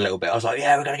warified a little bit. I was like,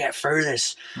 yeah, we're going to get through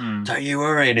this. Don't you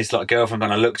worry. And his like girlfriend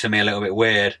kind of looked at me a little bit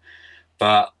weird,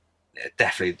 but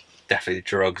definitely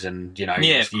drugs and, you know,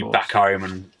 you back home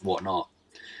and whatnot.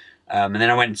 And then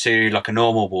I went to like a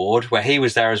normal ward where he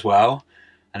was there as well.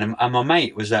 And my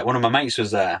mate was there. One of my mates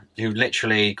was there who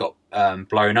literally got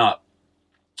blown up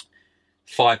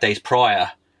 5 days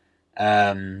prior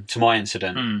to my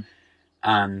incident.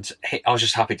 And I was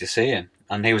just happy to see him,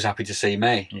 and he was happy to see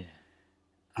me. Yeah.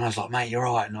 And I was like, mate, you're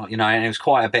all right. You know, and it was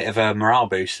quite a bit of a morale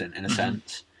boost in a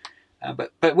sense.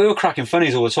 But we were cracking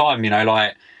funnies all the time, you know,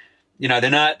 like, you know,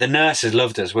 the nurses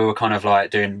loved us. We were kind of like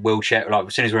doing wheelchair, like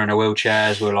as soon as we were in our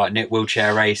wheelchairs, we were like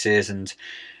wheelchair races, and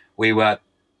I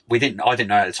didn't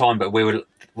know at the time, but we were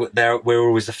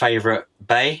always the favourite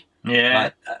bay. Yeah.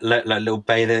 Like little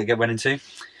bay that went into.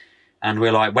 And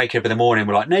we're like, waking up in the morning,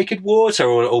 we're like, naked water,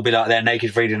 or we'll all be like there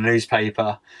naked reading a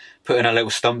newspaper, putting our little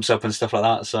stumps up and stuff like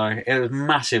that. So it was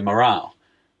massive morale.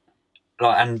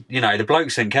 Like, and you know, the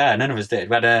blokes didn't care. None of us did.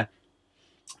 We had an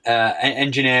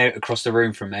engineer across the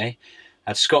room from me.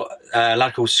 I had a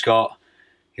lad called Scott,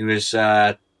 who was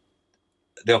the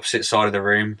opposite side of the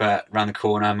room, but around the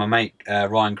corner. My mate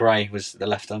Ryan Gray was the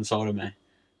left-hand side of me.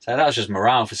 So that was just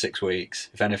morale for 6 weeks,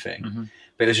 if anything.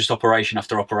 But it was just operation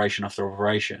after operation after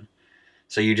operation.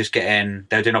 So you just get in.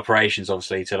 They're doing operations,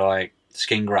 obviously, to like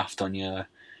skin graft on your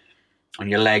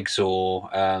legs, or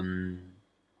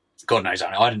God knows.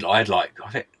 I had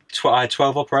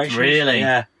 12 operations. Really?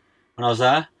 Yeah, when I was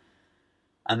there.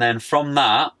 And then from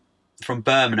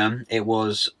Birmingham, it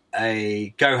was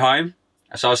a go home.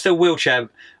 So I was still wheelchair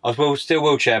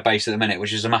based at the minute,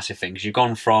 which is a massive thing because you've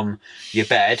gone from your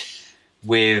bed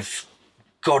with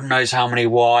God knows how many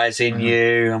wires in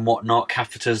you and whatnot,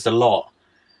 catheters, the lot.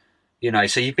 You know,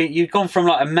 so you've gone from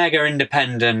like a mega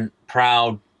independent,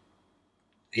 proud,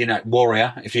 you know,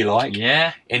 warrior, if you like,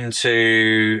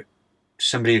 into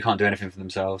somebody who can't do anything for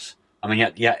themselves. I mean,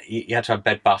 you had to have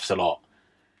bed baths a lot.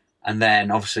 And then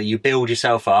obviously you build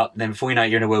yourself up. And then before you know it,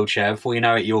 you're in a wheelchair. Before you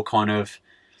know it, you're kind of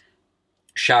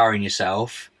showering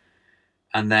yourself.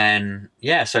 And then,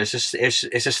 so it's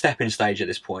a stepping stage at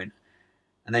this point.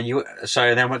 And then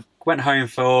went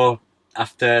home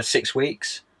after 6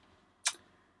 weeks.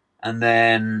 And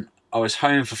then I was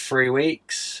home for 3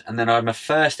 weeks. And then I had my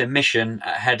first admission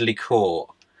at Headley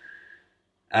Court.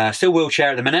 Still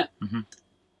wheelchair at the minute.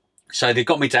 So they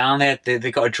got me down there.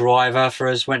 They got a driver for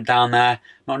us, went down there,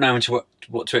 not knowing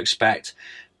what to expect.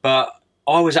 But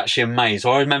I was actually amazed.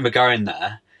 I remember going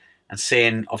there and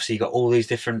seeing, obviously, you got all these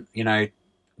different, you know,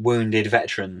 wounded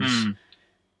veterans,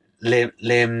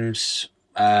 limbs,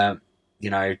 you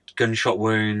know, gunshot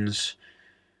wounds,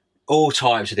 all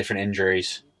types of different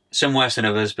injuries. Some worse than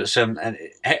others, but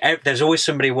there's always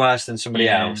somebody worse than somebody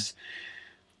else.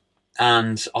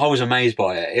 And I was amazed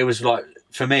by it. It was like,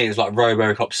 for me, it was like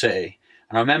RoboCop City.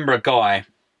 And I remember a guy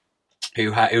he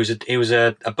was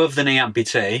a above the knee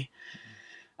amputee.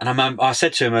 And I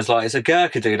said to him, I was like, it's a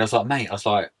Gurkha dude. I was like, mate,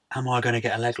 am I going to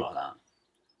get a leg like that?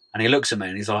 And he looks at me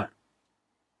and he's like,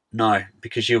 no,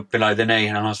 because you're below the knee.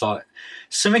 And I was like,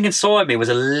 something inside me was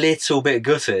a little bit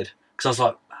gutted because I was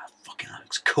like, fucking, that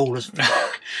looks cool as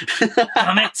fuck.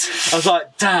 Damn it. I was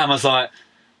like, damn. I was like,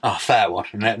 oh, fair one.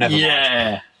 Never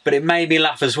mind. But it made me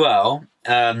laugh as well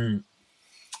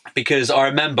because I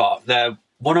remember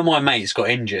one of my mates got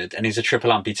injured and he's a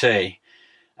triple amputee.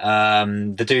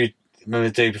 Remember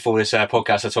the dude before this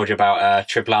podcast I told you about,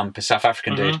 triple amp, a South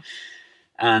African dude.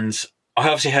 And I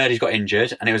obviously heard he's got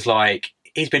injured, and it was like,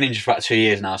 he's been injured for about 2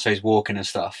 years now, so he's walking and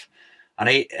stuff. And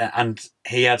he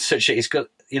had he's got,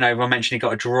 I mentioned he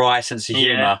got a dry sense of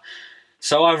humour.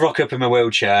 So I rock up in my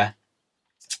wheelchair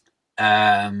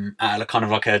at a kind of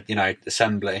like a,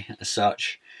 assembly as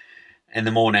such in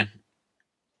the morning.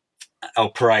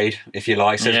 Or parade, if you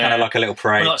like. So it's kind of like a little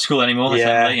parade. We're not at school anymore.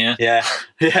 Assembly, yeah.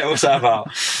 What's that about?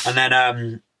 And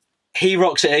then he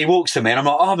walks to me, and I'm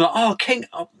like, oh, King,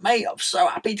 mate, I'm so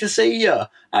happy to see you.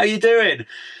 How you doing?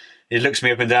 He looks me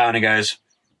up and down and goes,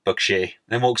 Buckshee,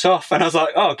 then walks off. And I was like,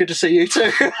 oh, good to see you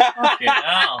too.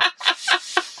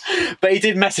 But he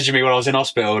did message me when I was in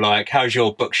hospital, like, how's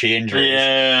your Buckshee injury?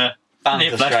 Yeah.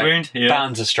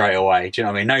 Banter straight away. Do you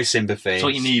know what I mean? No sympathy. That's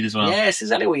what you need as well. Yeah, it's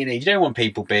exactly what you need. You don't want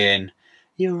people being,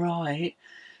 you're right.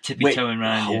 Tippy-toeing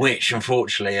around you. Which,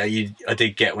 unfortunately, I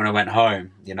did get when I went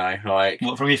home, like...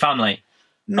 What, from your family?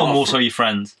 Not or more so your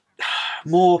friends?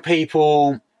 More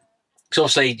people...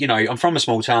 Because obviously, I'm from a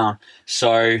small town,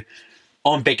 so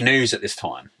I'm big news at this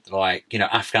time. Like,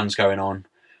 Afghans going on,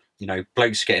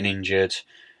 blokes getting injured,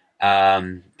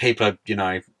 people are,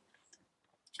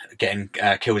 getting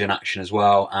killed in action as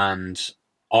well, and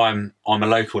I'm a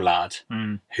local lad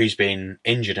who's been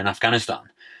injured in Afghanistan,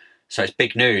 so it's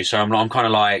big news. So I'm kind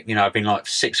of like, I've been like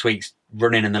 6 weeks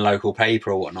running in the local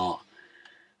paper or whatnot,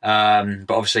 but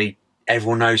obviously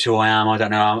everyone knows who I am. I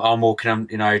don't know, I'm walking,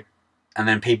 and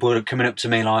then people are coming up to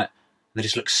me like, they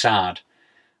just look sad,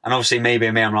 and obviously me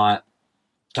being me, I'm like,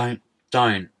 don't,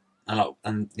 and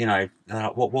they're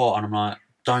like, what, and I'm like,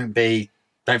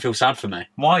 don't feel sad for me.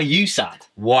 Why are you sad?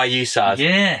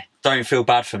 Yeah. Don't feel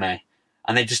bad for me.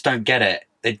 And they just don't get it.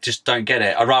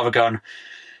 I'd rather go and,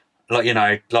 like, when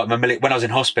I was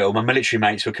in hospital, my military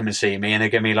mates would come and see me and they'd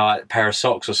give me like a pair of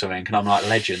socks or something, and I'm like,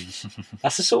 legends.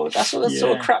 That's the sort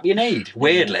of crap you need.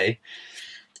 Weirdly,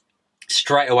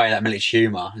 straight away, that military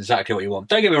humour, exactly what you want.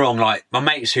 Don't get me wrong, like, my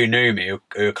mates who knew me, who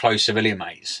were close civilian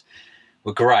mates,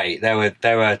 were great. They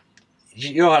were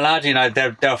you're all right, lad,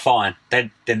 they were fine. They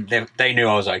knew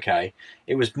I was okay.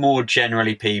 It was more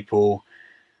generally people,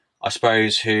 I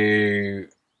suppose, who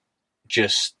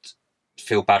just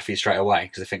feel bad for you straight away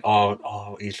because they think,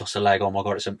 oh, he's lost a leg. Oh my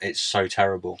God, it's so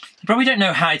terrible. You probably don't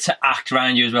know how to act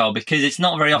around you as well, because it's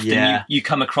not very often you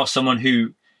come across someone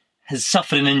who has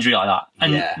suffered an injury like that.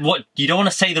 And what you don't want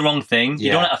to say the wrong thing.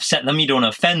 You don't want to upset them. You don't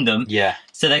want to offend them. Yeah.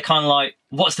 So they're kind of like,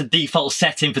 what's the default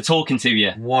setting for talking to you?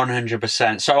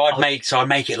 100%. So I'd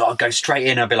make it like, I'd go straight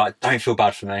in. I'd be like, don't feel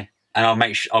bad for me, and I'll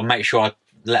make sure I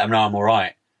let them know I'm all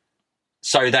right.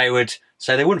 So they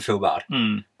wouldn't feel bad.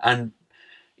 And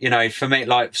for me,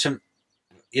 like for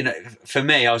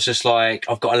me, I was just like,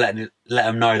 I've got to let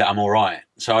them know that I'm all right.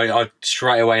 So I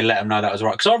straight away let them know that I was all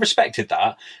right, because I respected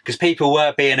that, because people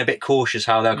were being a bit cautious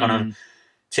how they're kind of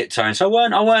tiptoeing. So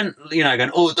I weren't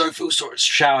going, oh, don't feel sorry,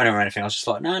 shouting or anything. I was just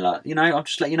like, no, like, I'll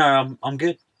just let you know I'm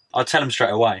good. I'll tell them straight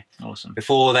away. Awesome.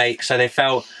 Before they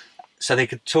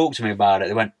could talk to me about it.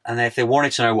 They went, and if they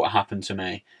wanted to know what happened to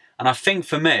me, and I think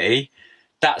for me,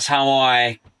 that's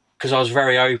how because I was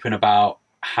very open about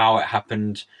how it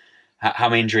happened, how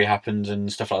my injury happened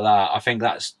and stuff like that. I think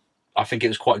it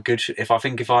was quite good.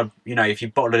 If you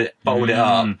bottled it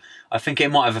up, I think it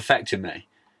might have affected me.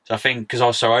 So I think because I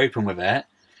was so open with it,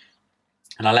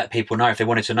 and I let people know if they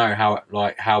wanted to know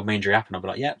how my injury happened, I'd be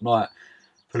like, yeah, like,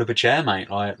 pull up a chair, mate.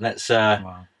 Like, let's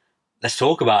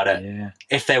talk about it. Yeah.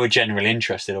 If they were genuinely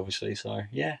interested, obviously. So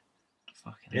yeah,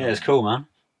 it's cool, man.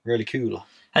 Really cool.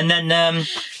 And then,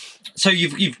 so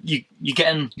you're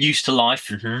getting used to life,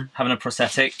 having a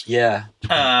prosthetic. Yeah.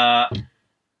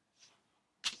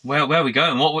 Where are we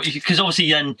going? Because obviously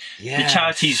then the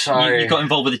charities, you got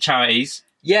involved with the charities.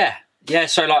 Yeah.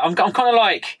 So like I'm kind of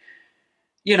like,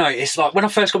 it's like when I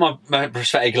first got my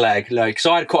prosthetic leg, like,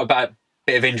 so I had quite a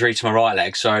bit of injury to my right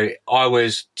leg, so I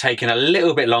was taking a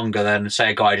little bit longer than,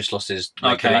 say, a guy who just lost his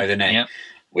leg below the knee,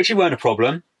 which it weren't a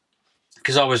problem,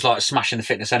 because I was like smashing the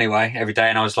fitness anyway every day,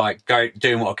 and I was like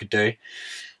doing what I could do,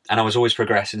 and I was always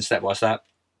progressing step by step.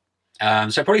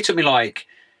 So it probably took me like,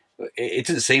 it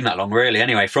didn't seem that long really.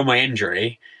 Anyway, from my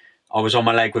injury, I was on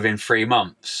my leg within 3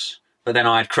 months, but then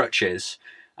I had crutches,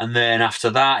 and then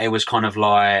after that, it was kind of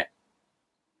like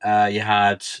you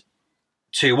had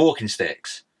 2 walking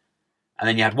sticks. and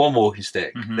then you had one walking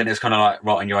stick. Then it's kind of like,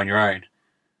 right, and you're on your own.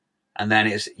 And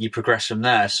then you progress from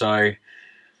there. So,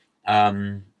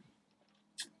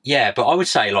 yeah, but I would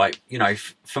say, like, you know,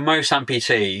 for most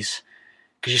amputees,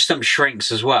 because your stump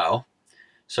shrinks as well.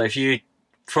 So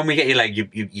from when you get your leg,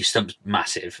 your stump's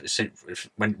massive.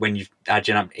 When you've had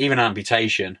even an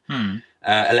amputation,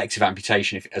 elective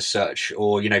amputation as such,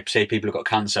 or, you know, say people have got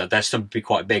cancer, their stump will be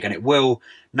quite big, and it will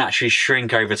naturally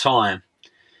shrink over time.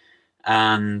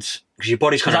 And because your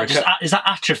body's kind of is that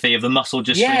atrophy of the muscle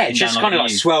just it just kind of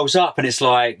like swells up, and it's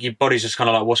like your body's just kind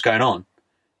of like, what's going on?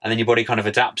 And then your body kind of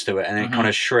adapts to it, and it kind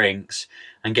of shrinks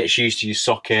and gets used to your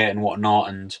socket and whatnot,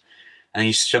 and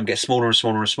your stump gets smaller and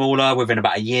smaller and smaller within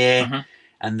about a year.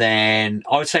 And then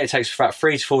I would say it takes about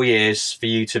 3 to 4 years for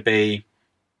you to be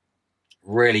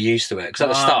really used to it. Because at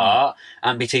the start,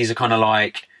 amputees are kind of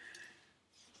like,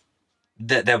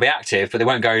 they'll be active, but they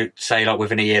won't go, say, like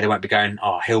within a year, they won't be going,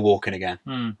 hill walking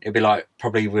again. It'll be like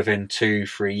probably within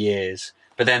 2-3 years.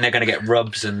 But then they're going to get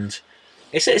rubs, and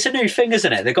it's a new thing,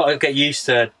 isn't it? They've got to get used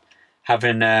to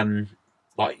having,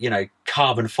 like, you know,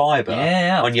 carbon fibre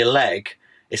on your leg.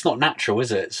 It's not natural,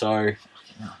 is it? So,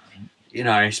 you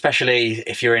know, especially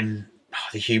if you're in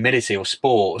the humidity or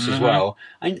sports as well.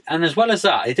 And as well as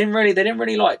that, they didn't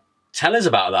really like tell us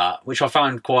about that, which I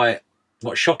found quite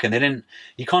shocking.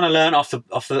 You kind of learn off the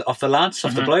lads,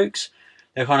 off the blokes.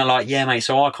 They're kind of like, yeah, mate,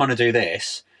 so I kind of do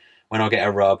this when I get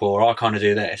a rub, or I kind of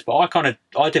do this. But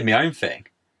I did my own thing.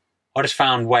 I just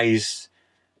found ways.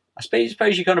 I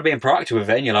suppose you're kind of being proactive with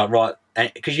it, and you're like, right,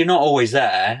 because you're not always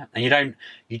there, and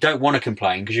you don't want to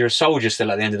complain because you're a soldier still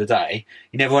at the end of the day.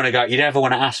 You never want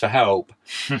to ask for help,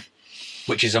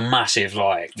 which is a massive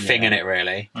thing in it,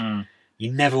 really.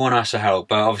 You never want to ask for help,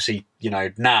 but obviously, you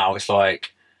know, now it's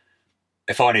like,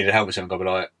 if I needed help with something, I'd be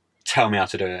like, tell me how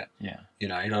to do it. Yeah. You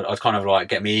know, I'd kind of like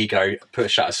get my ego,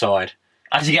 push that aside.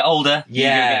 As you get older, ego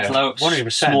gets lower,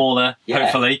 100%. Smaller,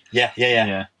 hopefully. Yeah,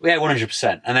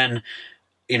 100%. And then,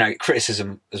 you know,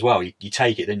 criticism as well, you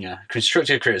take it, didn't you?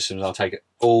 Constructive criticism, I'll take it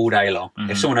all day long.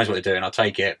 If someone knows what they're doing, I'll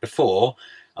take it. Before,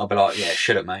 I'll be like, yeah,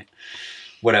 shut up, mate.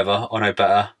 Whatever, I know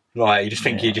better. Like, you just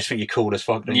think you're cool as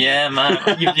fuck, don't you? Yeah, man.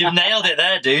 You've nailed it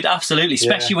there, dude. Absolutely.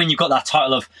 Especially when you've got that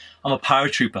title of, I'm a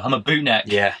paratrooper, I'm a bootneck.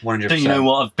 Yeah, 100%. Don't you know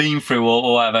what I've been through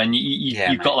or whatever, and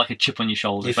you've got like a chip on your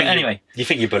shoulder. But anyway. You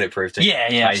think you're bulletproof, don't you?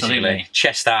 Yeah, absolutely.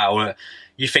 Chest out,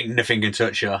 you think nothing can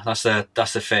touch you. That's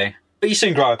the thing. But you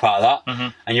soon grow up out of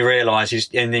that, and you realise,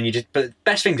 but the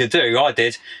best thing to do, I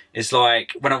did, is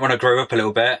like, when I grew up a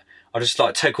little bit, I just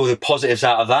like take all the positives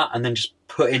out of that and then just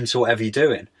put into whatever you're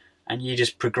doing. And you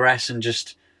just progress and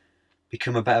just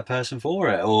become a better person for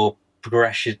it, or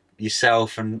progress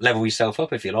yourself and level yourself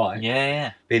up, if you like.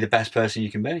 Yeah. Be the best person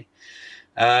you can be.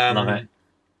 Love it.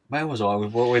 Where was I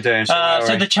with what we're doing?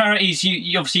 So the charities,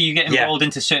 you obviously you get involved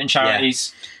into certain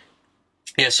charities.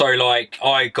 Yeah, so like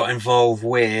I got involved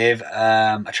with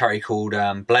a charity called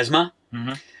Blesma,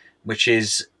 which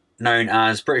is known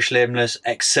as British Limbless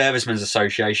Ex-Servicemen's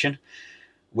Association,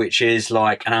 which is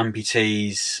like an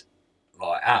amputees.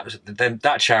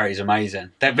 That charity is amazing.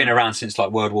 They've been around since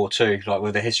like World War II, like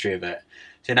with the history of it.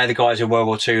 So, you know, the guys in World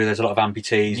War II, there's a lot of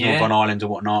amputees, Northern Ireland and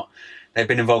whatnot. They've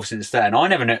been involved since then. I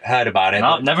never heard about it.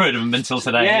 No, I've never heard of them until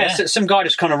today. Yeah, so some guy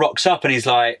just kind of rocks up and he's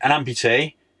like an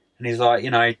amputee, and he's like, you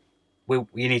know,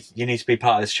 you need to be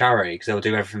part of this charity because they'll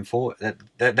do everything for it.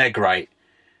 They're great.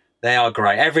 They are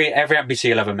great. Every amputee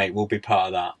you'll ever meet will be part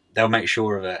of that. They'll make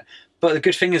sure of it. But the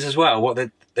good thing is as well,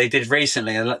 what they did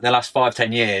recently, in the last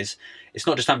 5-10 years, it's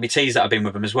not just amputees that have been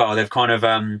with them as well. They've kind of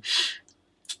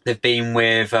they've been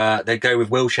with they go with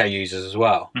wheelchair users as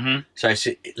well. So it's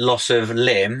loss of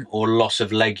limb or loss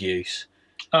of leg use,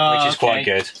 which is quite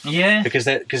good. Yeah, because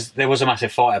there was a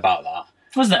massive fight about that.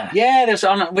 Was there? Yeah,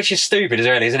 which is stupid,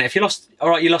 really, isn't it? If you lost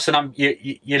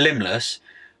you're limbless,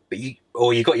 but you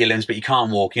got your limbs but you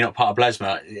can't walk, you're not part of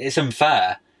Blesma. It's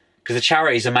unfair because the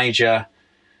charity's a major.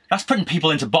 That's putting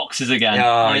people into boxes again.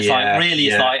 And it's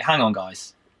like, hang on,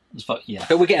 guys. But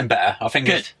we're getting better. I think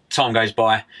as time goes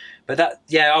by. But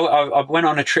I went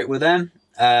on a trip with them.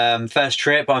 First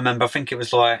trip, I remember, I think it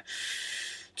was like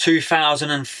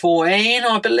 2014,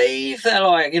 I believe. They're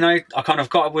like, you know, I kind of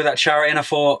got up with that charity and I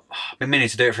thought, I've been meaning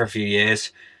to do it for a few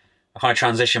years. I kind of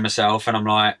transitioned myself and I'm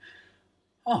like,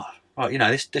 right, you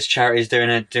know, this charity is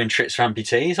doing trips for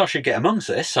amputees. I should get amongst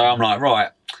this. So I'm like, right,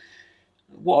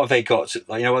 what have they got to,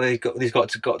 like, you know, what they've got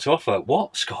to offer?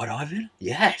 What? Skydiving?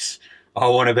 Yes. I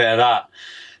want a bit of that.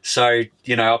 So,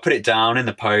 you know, I put it down in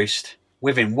the post.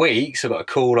 Within weeks, I got a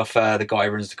call off the guy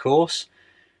who runs the course,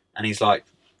 and he's like,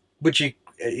 would you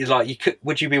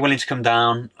be willing to come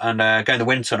down and go in the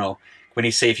wind tunnel when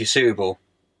you see if you're suitable?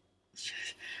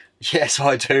 Yes,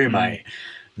 I do, mate.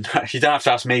 No, you don't have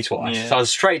to ask me twice. Yeah. So I was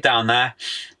straight down there,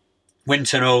 wind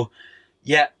tunnel.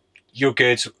 Yeah, you're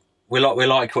good. We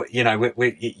like what you know.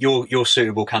 You're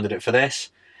suitable candidate for this.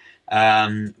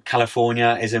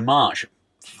 California is in March.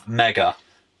 Mega.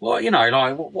 Well, you know,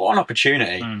 like what an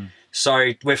opportunity.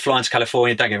 So we're flying to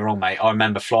California. Don't get me wrong, mate. I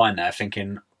remember flying there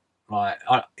thinking, like,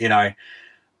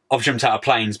 I've jumped out of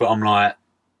planes, but I'm like,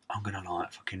 I'm gonna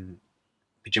like fucking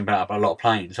be jumping out of a lot of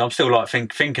planes. So I'm still like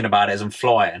thinking about it as I'm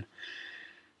flying.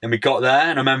 Then we got there,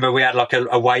 and I remember we had like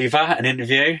a waiver, an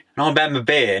interview, and I remember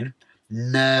being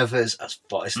nervous as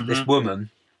fuck. This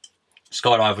woman,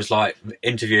 skydive, was like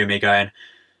interviewing me, going,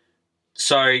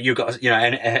 "So you got,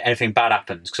 anything bad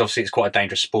happens, because obviously it's quite a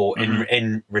dangerous sport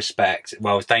in respect.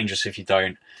 Well, it's dangerous if you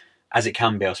don't, as it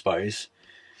can be, I suppose,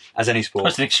 as any sport.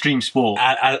 That's an extreme sport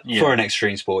For an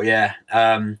extreme sport, yeah.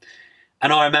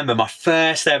 And I remember my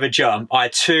first ever jump. I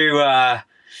had two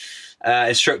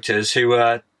instructors who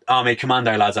were Army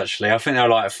Commando lads, actually. I think they were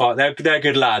like, they're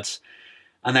good lads.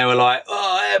 And they were like,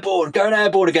 oh, airborne, going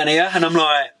airborne again here. And I'm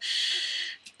like,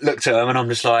 looked at them and I'm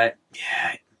just like,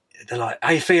 yeah. They're like,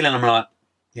 how you feeling? I'm like,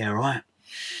 yeah, right.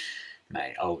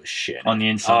 Mate, I was shit. On the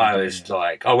inside. I was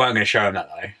like, I weren't going to show them that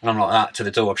though. And I'm like that to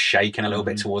the door. I'm shaking a little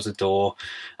bit towards the door.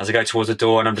 As I go towards the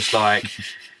door, and I'm just like,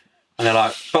 and they're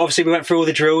like, but obviously we went through all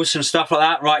the drills and stuff like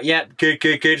that. Right, yeah, good.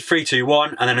 3, 2,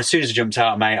 1. And then as soon as I jumped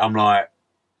out, mate, I'm like,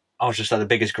 I was just like the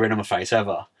biggest grin on my face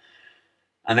ever.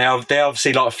 And they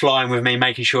obviously like flying with me,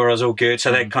 making sure I was all good.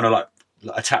 So they're kind of like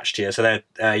attached to you. So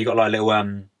they're you got like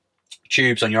little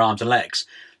tubes on your arms and legs.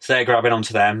 So they're grabbing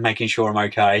onto them, making sure I'm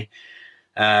okay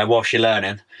whilst you're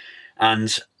learning.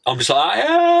 And I'm just like,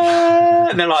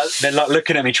 and they're like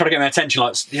looking at me, trying to get my attention,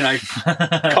 like,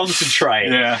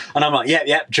 concentrate. Yeah. And I'm like,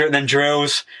 yep. Then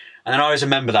drills. And then I always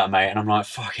remember that, mate. And I'm like,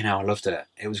 fucking hell, I loved it.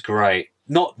 It was great.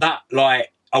 Not that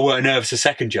like I weren't nervous a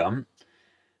second jump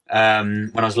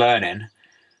when I was learning,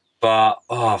 but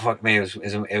oh fuck me,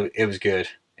 it was good.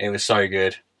 It was so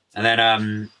good. And then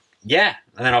and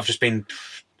then I've just been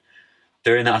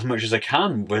doing that as much as I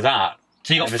can with that.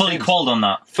 So you got fully qualled on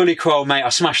that? Fully qualled, mate. I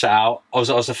smashed that out. I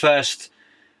was the first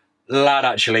lad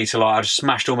actually to I just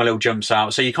smashed all my little jumps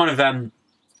out. So you kind of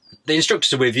the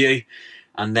instructors are with you,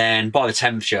 and then by the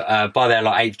 10th, by their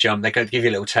like 8th jump, they give you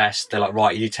a little test. They're like,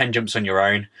 right, you do 10 jumps on your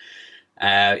own.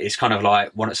 It's kind of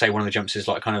like, one of the jumps is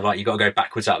like kind of like you got to go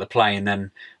backwards out of the plane. Then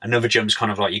another jump's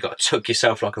kind of like you got to tuck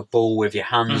yourself like a ball with your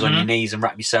hands on your knees and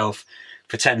wrap yourself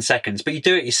for 10 seconds. But you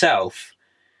do it yourself,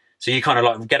 so you kind of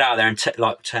like get out there and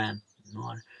like 10,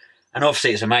 9, and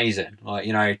obviously it's amazing. Like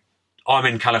I'm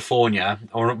in California.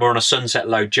 We're on a sunset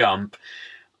low jump.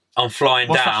 I'm flying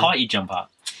down. What's the height you jump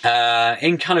at?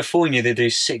 In California, they do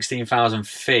 16,000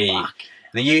 feet. Fuck.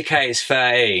 In the UK, it's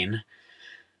 13.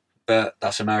 But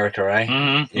that's America, eh?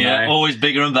 Mm-hmm. Yeah, always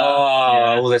bigger and better.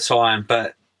 All the time.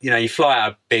 But you fly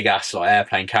out of big ass like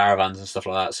airplane caravans and stuff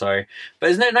like that. So, but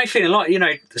there's no feeling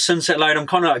like the sunset load. I'm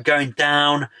kind of like going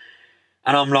down,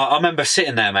 and I'm like, I remember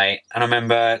sitting there, mate, and I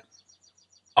remember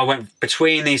I went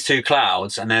between these two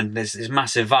clouds, and then there's this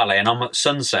massive valley, and I'm at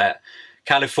sunset,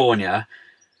 California,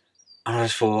 and I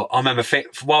just thought, I remember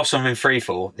whilst I'm in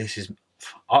freefall,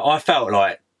 I felt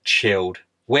like chilled,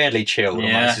 weirdly chilled.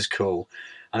 I'm like, this is cool.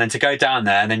 And then to go down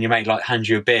there, and then you hand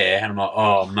you a beer, and I'm like,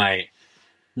 oh, mate.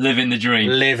 Living the dream.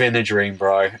 Living the dream,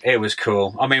 bro. It was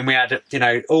cool. I mean, we had,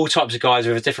 all types of guys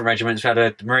with different regiments. We had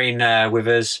a Marine with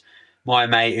us, my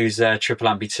mate, who's a triple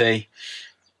amputee,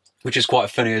 which is quite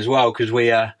funny as well, because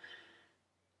we, what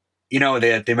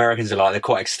the Americans are like, they're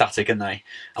quite ecstatic, aren't they?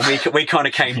 And we kind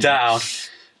of came down,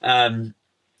 and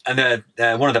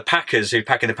one of the packers who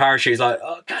packing the parachute is like,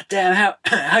 oh, goddamn,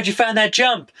 how'd you find that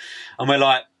jump? And we're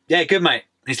like, yeah, good, mate.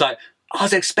 He's like, I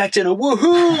was expecting a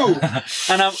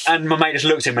woohoo, and my mate just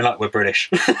looked at me like, we're British.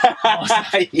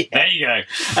 There you go.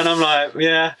 And I'm like,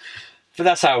 yeah, but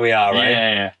that's how we are, right?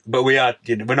 Yeah. But we are,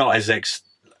 we're not as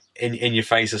in your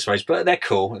face, I suppose. But they're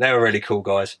cool. They were really cool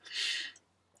guys.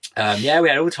 We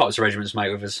had all types of regiments,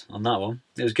 mate, with us on that one.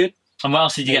 It was good. And what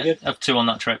else did you get up to on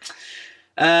that trip?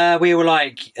 We were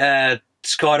like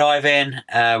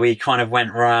skydiving. We kind of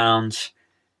went round.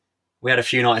 We had a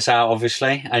few nights out,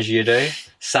 obviously, as you do.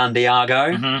 San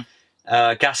Diego,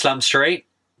 Gaslamp Street,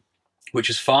 which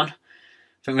was fun.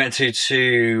 I think we went to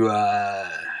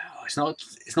it's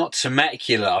not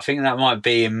Temecula. I think that might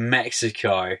be in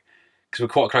Mexico, because we're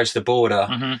quite close to the border.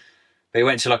 But we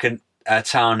went to like a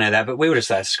town near there. But we were just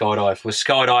there to skydive. We're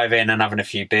skydiving and having a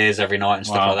few beers every night and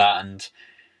stuff like that. And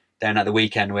then at the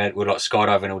weekend we'd like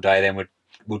skydiving all day. Then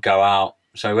we'd go out.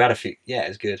 So we had a few. Yeah, it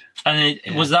was good. And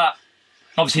was that?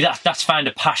 Obviously, that's found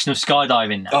a passion of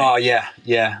skydiving now. Oh, yeah.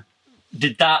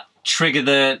 Did that trigger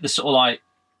the sort of like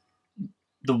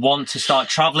the want to start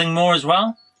travelling more as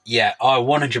well? Yeah,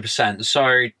 100%.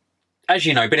 So, as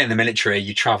you know, being in the military,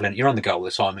 you're travelling, you're on the go all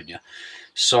the time, aren't you?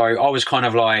 So I was kind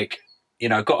of like,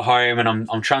 got home and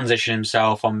I'm transitioning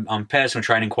myself. I'm personal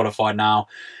training qualified now.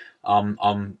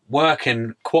 I'm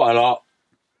working quite a lot.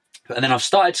 And then I've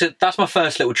started to, that's my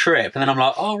first little trip. And then I'm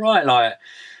like, oh, right, like,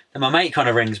 then my mate kind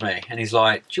of rings me and he's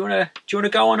like, do you want to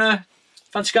go on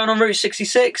fancy going on Route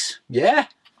 66? Yeah,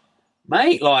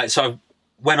 mate. Like, so I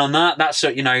went on that. That's,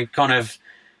 kind of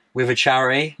with a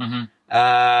charity.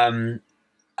 Mm-hmm.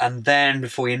 And then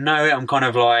before you know it, I'm kind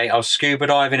of like, I was scuba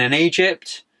diving in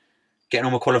Egypt, getting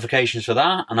all my qualifications for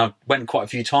that. And I went quite a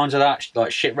few times of that,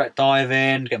 like shipwreck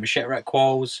diving, get my shipwreck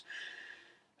quals,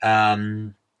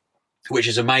 which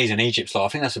is amazing. Egypt's like, I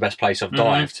think that's the best place I've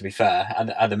dived, to be fair,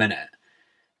 at the minute.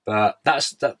 But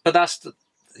that's them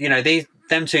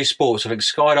two sports, I think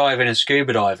skydiving and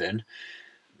scuba diving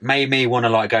made me want to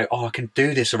like go, oh, I can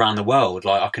do this around the world.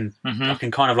 Like I can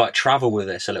kind of like travel with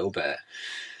this a little bit.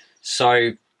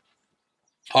 So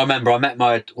I remember I met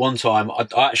my one time, I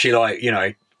actually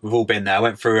like, we've all been there. I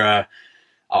went through I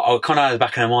kind of had the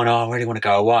back of my mind, oh, I really want to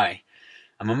go away.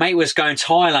 And my mate was going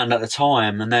Thailand at the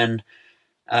time. And then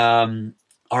I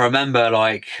remember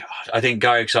like, I didn't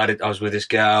go because I was with this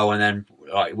girl and then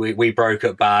like we broke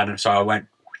up bad. And so I went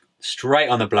straight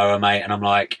on the blower, mate. And I'm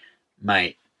like,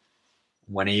 mate,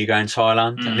 when are you going to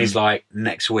Thailand? And he's like,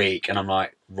 next week. And I'm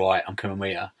like, right, I'm coming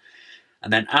with you.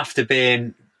 And then after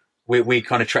we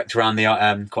kind of trekked around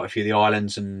the quite a few of the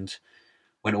islands and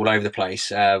went all over the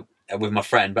place with my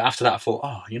friend. But after that, I thought,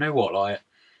 oh, you know what? Like,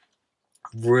 I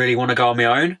really want to go on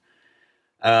my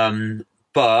own.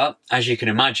 But as you can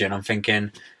imagine, I'm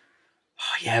thinking,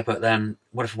 oh, yeah, but then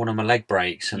what if one of my leg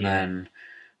breaks? And then,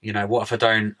 what if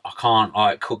I can't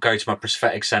like go to my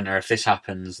prosthetic centre if this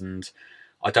happens? And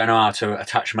I don't know how to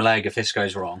attach my leg if this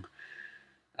goes wrong.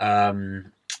 But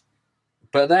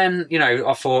then,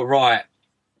 I thought, right,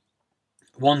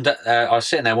 one day, I was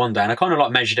sitting there one day and I kind of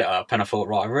like measured it up and I thought,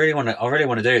 right, I really want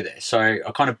to do this. So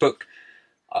I kind of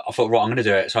I thought, right, I'm going to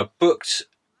do it. So I booked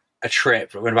a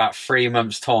trip in about 3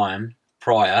 months' time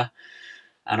prior.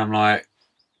 And I'm like,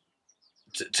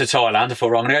 to Thailand. I thought,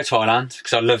 right, I'm going to go to Thailand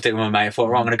because I loved it with my mate. I thought,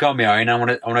 right, I'm going to go on my own. I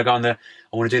want to go I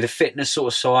want to do the fitness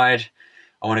sort of side.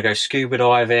 I want to go scuba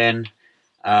diving.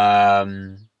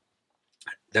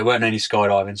 There weren't any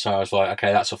skydiving, so I was like,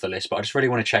 okay, that's off the list. But I just really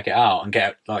want to check it out and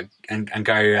get like and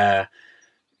go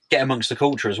get amongst the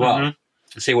culture as well and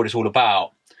see what it's all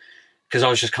about. Because I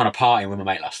was just kind of partying with my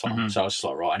mate last time, so I was just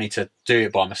like, right, I need to do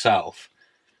it by myself.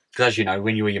 Because as you know,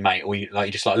 when you're with your mate, or you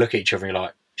just like look at each other and you're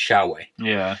like, shall we?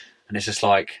 Yeah. And it's just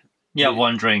like, you have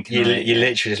one drink. You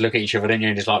literally just look at each other, don't you?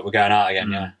 And just like, we're going out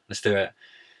again. Yeah, let's do it.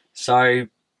 So.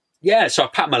 Yeah, so I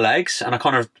packed my legs and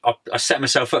I set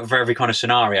myself up for every kind of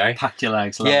scenario. Packed your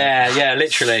legs. Yeah,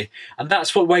 literally. And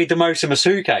that's what weighed the most in my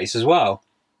suitcase as well.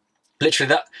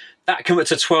 Literally, that came up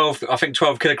to 12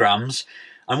 kilograms.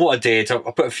 And what I did, I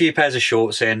put a few pairs of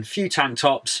shorts in, a few tank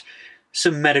tops,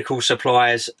 some medical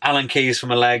supplies, Allen keys for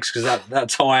my legs, because that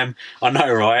time, I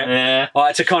know, right? Yeah. I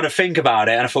had to kind of think about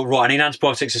it, and I thought, right, I need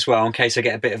antibiotics as well in case I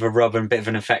get a bit of a rub and a bit of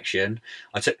an infection.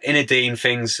 I took Inidine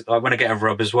things like when I get a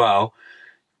rub as well.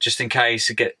 Just in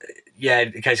case I get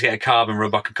a carbon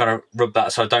rub, I can kind of rub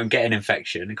that so I don't get an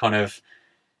infection. And kind of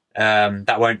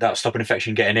that'll stop an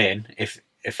infection getting in if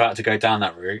I had to go down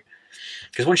that route.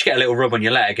 Because once you get a little rub on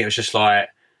your leg, it was just like,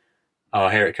 oh,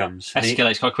 here it comes.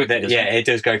 Escalates quite quickly. It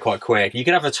does go quite quick. You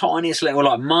can have the tiniest little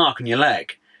like mark on your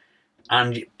leg,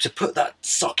 and to put that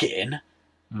socket in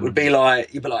would be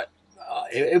like it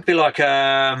would be like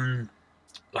a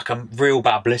real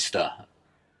bad blister.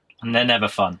 And they're never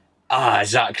fun. Ah,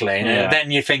 exactly. Yeah.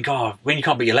 Then you think, oh, when you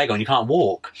can't put your leg on, you can't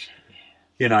walk.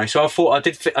 So I thought I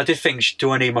did think,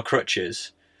 do I need my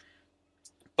crutches?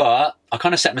 But I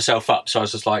kind of set myself up. So I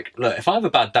was just like, look, if I have a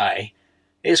bad day,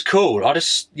 it's cool. I'll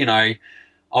just,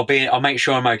 I'll make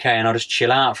sure I'm okay and I'll just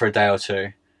chill out for a day or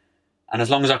two. And as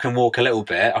long as I can walk a little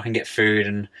bit, I can get food.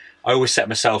 And I always set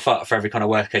myself up for every kind of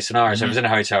worst case scenario. So if I was in a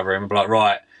hotel room, I'd be like,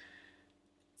 right,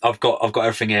 I've got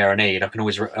everything here I need. I can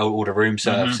always order room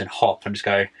service and hop and just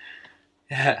go,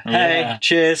 hey,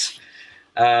 cheers.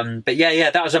 But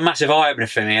that was a massive eye opener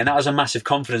for me, and that was a massive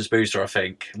confidence booster, I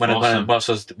think, whilst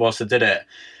I did it,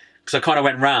 because I kind of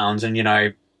went round and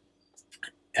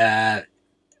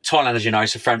Thailand, as you know,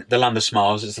 is the land of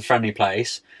smiles. It's a friendly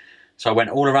place, so I went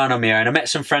all around on my own. I met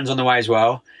some friends on the way as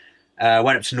well.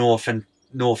 Went up to north of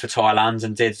Thailand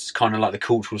and did kind of like the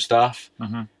cultural stuff.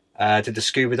 Did the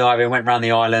scuba diving, went around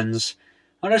the islands.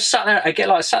 I just sat there.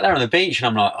 Sat there on the beach, and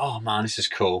I'm like, oh man, this is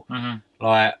cool.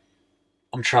 Like,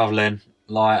 I'm traveling.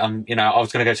 Like, I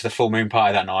was going to go to the full moon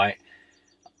party that night.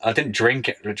 I didn't drink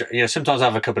it. You know, sometimes I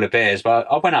have a couple of beers, but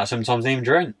I went out sometimes and even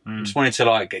drink. Just wanted to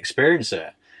like experience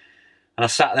it. And I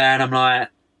sat there and I'm like,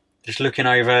 just looking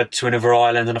over to another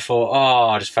island, and I thought, oh,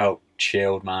 I just felt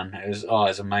chilled, man. It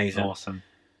was amazing. Awesome.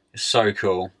 It's so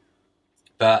cool.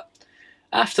 But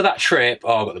after that trip,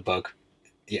 I got the bug,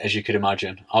 as you could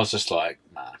imagine. I was just like,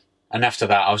 man. And after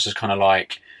that, I was just kind of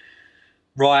like,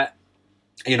 right,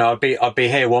 you know, I'd be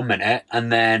here 1 minute,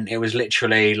 and then it was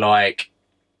literally like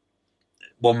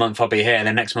 1 month I'll be here, and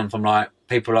then next month I'm like,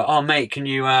 people are like, oh mate, can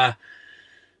you are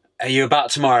you about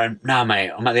tomorrow? Nah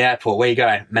mate, I'm at the airport. Where you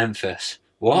going? Memphis.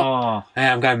 What? Oh.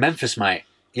 Yeah, I'm going Memphis, mate.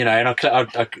 You know, and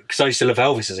because I used to love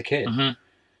Elvis as a kid,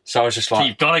 so I was just like, So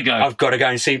you've got to go. I've got to go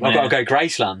and see. I've got to go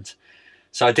Graceland.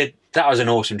 So I did. That was an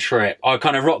awesome trip. I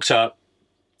kind of rocked up,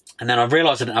 and then I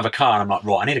realised I didn't have a car. And I'm like,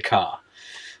 right, I need a car.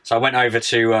 So I went over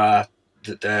to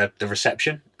the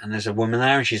reception, and there's a woman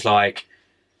there, and she's like,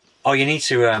 oh, you need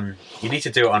to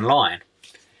do it online.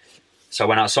 So I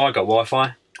went outside, got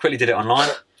Wi-Fi, quickly did it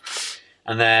online,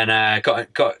 and then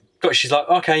got. She's like,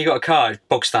 okay, you got a car,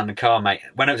 bog standard car, mate.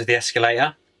 Went up to the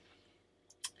escalator,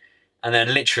 and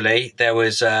then literally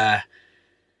there's a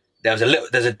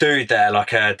dude there,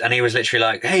 and he was literally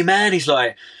like, hey man, he's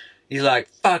like,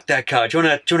 fuck that car. Do you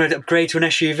want to upgrade to an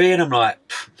SUV? And I'm like,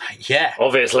 yeah,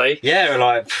 Obviously. yeah.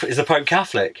 Like, is the Pope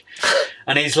Catholic?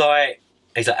 And he's like,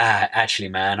 actually,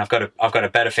 man, I've got a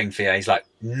better thing for you. He's like,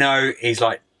 no. He's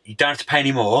like, you don't have to pay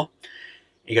any more.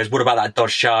 He goes, what about that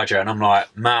Dodge Charger? And I'm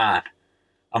like, man.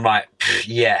 I'm like,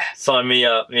 yeah. Sign me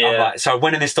up, yeah. I'm like, so I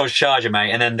went in this Dodge Charger,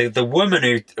 mate, and then the woman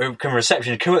who come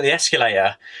reception come up the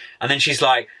escalator, and then she's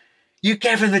like, you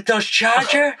gave him the Dodge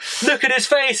Charger? Look at his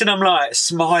face. And I'm like,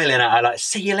 smiling at her, like,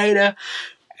 see you later.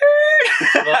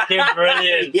 Fucking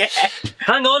brilliant. Yeah.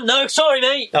 Hang on, no, sorry,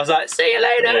 mate. I was like, see you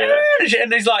later. Yeah.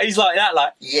 And he's like that,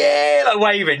 like, yeah, like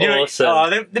waving. You Awesome.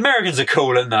 know, the Americans are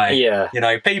cool, aren't they? Yeah. You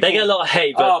know, people. They get a lot of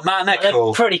hate, but oh man, they're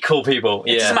cool. pretty cool people.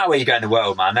 It Yeah. doesn't matter where you go in the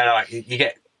world, man. They're like, you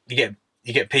get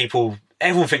people.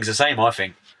 Everyone thinks the same. I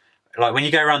think, like when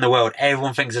you go around the world,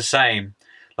 everyone thinks the same.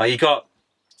 Like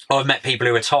I've met people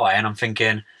who are Thai, and I'm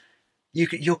thinking,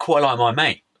 you're quite like my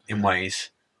mate in ways,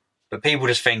 but people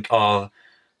just think, oh,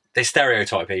 they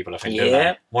stereotype people. I think, don't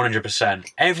they? 100%.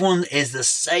 Everyone is the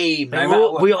same.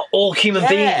 We are all human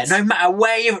beings. No matter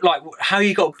where you like, how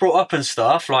you got brought up and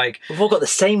stuff. Like we've all got the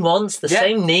same wants, the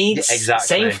same needs, exactly,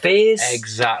 same fears.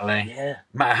 Exactly. Yeah.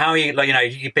 No matter how you like, you know,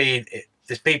 you could be.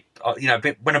 There's people, you know,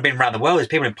 when I've been around the world, there's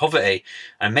people in poverty,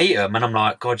 and I meet them, and I'm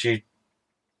like, God, you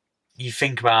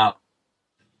think about.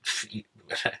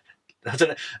 I don't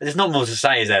know. There's not more to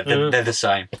say, is there? They're the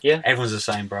same. Yeah. Everyone's the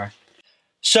same, bro.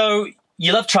 So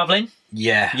you love travelling.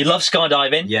 Yeah. You love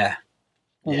skydiving. Yeah.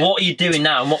 What are you doing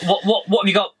now? What have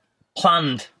you got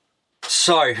planned?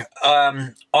 So,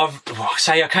 I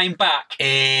came back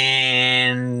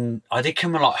I did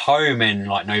come like home in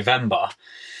like November,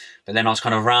 but then I was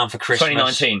kind of around for Christmas.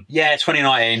 2019. Yeah,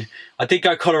 2019. I did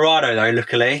go Colorado though,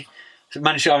 luckily. I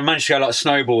managed to go like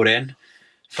snowboarding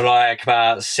for like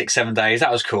about 6-7 days.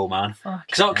 That was cool, man.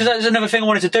 Because that was another thing I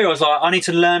wanted to do. I was like, I need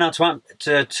to learn how to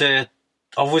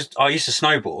I used to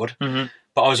snowboard,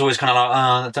 but I was always kind of like,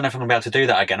 I don't know if I'm going to be able to do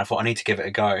that again. I thought I need to give it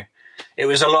a go. It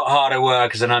was a lot harder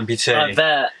work as an amputee. I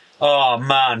bet. Oh,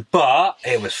 man. But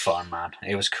it was fun, man.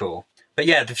 It was cool. But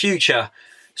yeah, the future.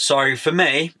 So for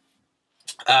me,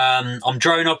 I'm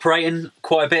drone operating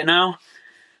quite a bit now,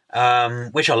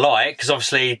 which I like because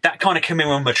obviously that kind of came in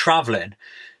when we're travelling.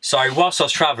 So whilst I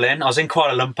was travelling, I was in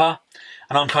Kuala Lumpur,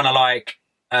 and I'm kind of like,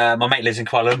 my mate lives in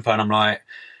Kuala Lumpur, and I'm like,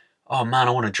 oh man,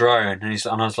 I want a drone. And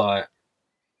I was like,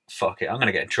 fuck it, I'm going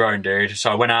to get a drone, dude.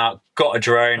 So I went out, got a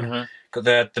drone, got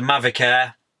the Mavic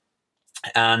Air,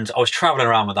 and I was travelling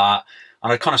around with that,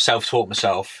 and I kind of self-taught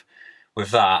myself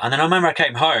with that. And then I remember I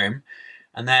came home,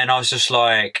 and then I was just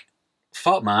like,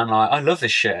 fuck man, like I love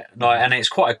this shit. Like, and it's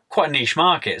quite a niche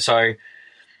market. So,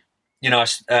 you know,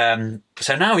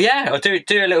 so now, yeah, I do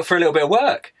a little bit of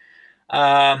work.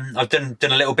 I've done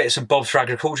a little bits and bobs for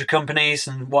agriculture companies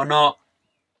and whatnot.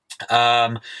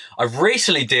 I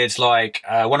recently did like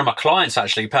one of my clients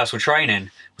actually, personal training,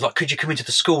 was like, could you come into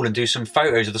the school and do some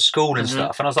photos of the school and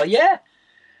stuff? And I was like, yeah.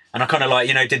 And I kind of like,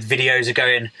 you know, did videos of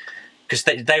going, because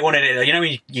they wanted it, you know,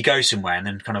 when you go somewhere and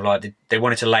then kind of like they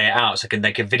wanted to lay it out so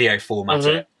they could video format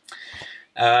it.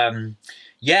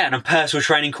 Yeah, and I'm personal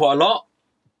training quite a lot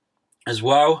as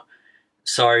well.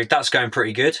 So that's going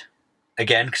pretty good.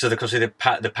 Again, because of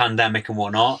the pandemic and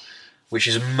whatnot, which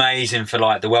is amazing for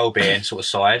like the well-being sort of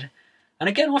side. And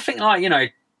again, I think like, you know,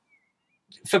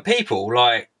 for people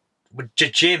like with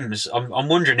gyms, I'm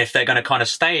wondering if they're going to kind of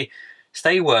stay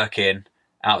working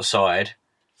outside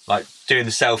like doing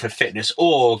the self and fitness,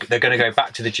 or they're going to go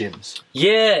back to the gyms.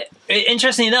 Yeah,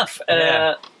 interestingly enough,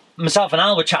 myself and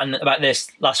Al were chatting about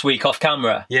this last week off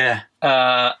camera. Yeah.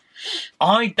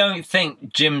 I don't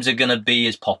think gyms are going to be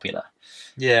as popular.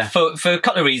 Yeah. For a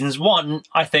couple of reasons. One,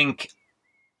 I think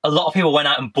a lot of people went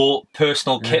out and bought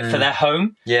personal kit for their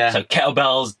home. Yeah. So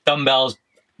kettlebells, dumbbells.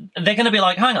 They're going to be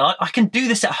like, hang on, I can do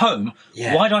this at home.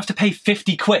 Yeah. Why do I have to pay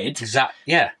 50 quid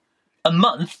a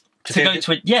month to go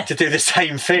to it? Yeah. To do the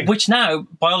same thing. Which now,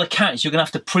 by all accounts, you're going to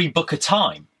have to pre-book a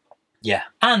time. Yeah.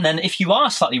 And then if you are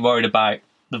slightly worried about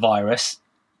the virus,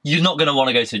 you're not going to want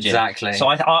to go to the gym. Exactly. So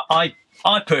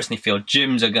I personally feel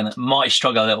gyms might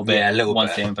struggle a little bit. Yeah, a little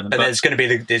once bit. Open, but there's going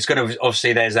to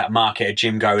obviously there's that market of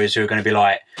gym goers who are going to be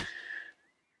like,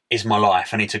 "Is my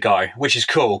life? I need to go," which is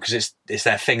cool because it's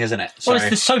their thing, isn't it? So, well, it's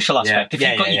the social aspect. If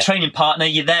you've got your training partner,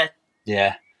 you're there.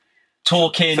 Yeah.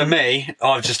 Talking. For me,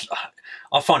 I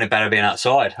find it better being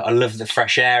outside. I love the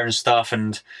fresh air and stuff,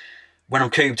 and when I'm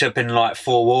cooped up in like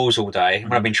four walls all day,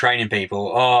 when I've been training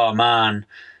people, oh man.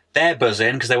 They're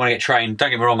buzzing because they want to get trained. Don't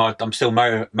get me wrong, I'm still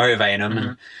motivating them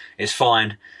and it's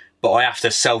fine. But I have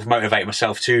to self-motivate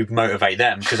myself to motivate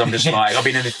them because I'm just like, I've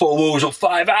been in the four walls for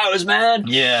 5 hours, man.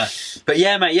 Yeah. But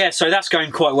yeah, mate, yeah, so that's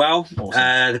going quite well,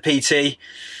 awesome. the PT.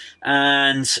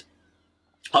 And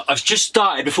I've just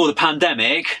started before the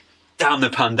pandemic, damn the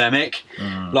pandemic,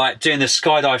 like doing the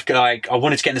skydive, like I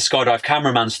wanted to get in the skydive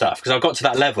cameraman stuff because I got to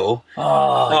that level.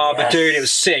 Oh, But dude, it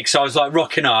was sick. So I was like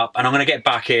rocking up and I'm going to get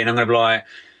back in. I'm going to be like,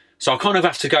 so I kind of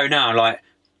have to go now, like,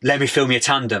 let me film your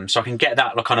tandem so I can get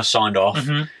that like, kind of signed off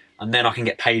and then I can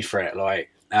get paid for it. Like,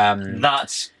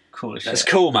 that's cool as shit. That's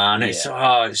cool, man. It's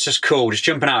just cool, just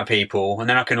jumping out at people. And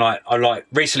then I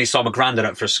recently signed my granddad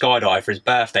up for a skydive for his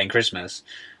birthday and Christmas.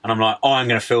 And I'm like, oh, I'm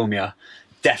going to film you.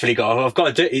 Definitely I've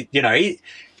got to do it. You know,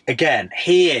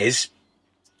 he is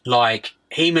like,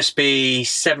 he must be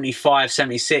 75,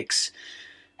 76,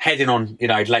 heading on, you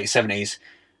know, late 70s.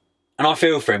 And I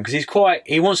feel for him because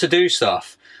he wants to do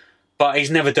stuff, but he's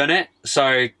never done it. So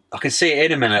I can see it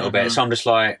in him a little bit. So I'm just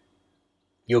like,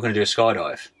 you're going to do a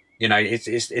skydive. You know,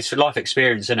 it's a life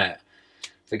experience, isn't it?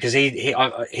 Because he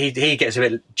gets a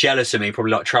bit jealous of me,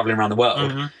 probably like traveling around the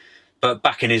world. But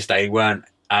back in his day, weren't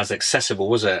as accessible,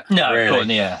 was it? No, really? of course,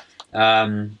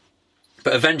 yeah.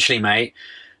 But eventually, mate,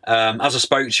 as I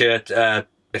spoke to you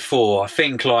before, I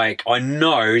think like I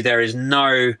know there is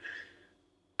no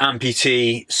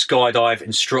amputee skydive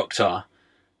instructor,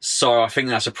 so I think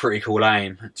that's a pretty cool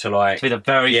aim to be the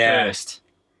very first.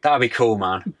 That'd be cool,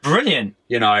 man. Brilliant.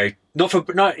 You know, not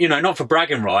for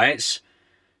bragging rights,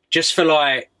 just for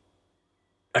like,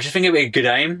 I just think it'd be a good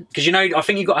aim because I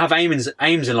think you've got to have aims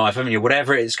in life, haven't you?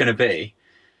 Whatever it's going to be,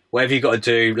 whatever you've got to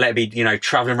do, let it be,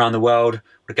 traveling around the world.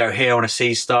 To go here, I want to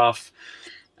see stuff.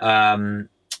 But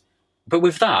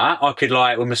with that, I could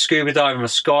with my scuba diving, my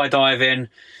skydiving,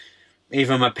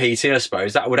 even my PT, I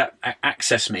suppose, that would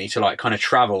access me to kind of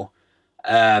travel.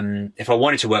 If I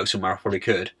wanted to work somewhere, I probably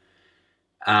could.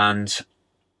 And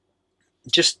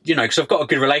just, because I've got a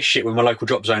good relationship with my local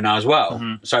drop zone now as well.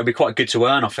 So it'd be quite good to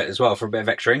earn off it as well for a bit of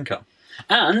extra income.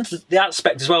 And the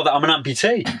aspect as well that I'm an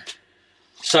amputee.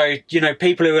 So,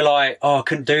 people who are like, oh, I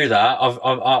couldn't do that.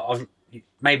 I've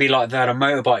maybe they had a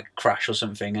motorbike crash or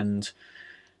something and...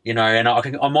 and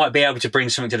I might be able to bring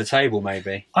something to the table,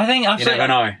 maybe. I think absolutely. You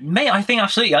never know. Mate, I think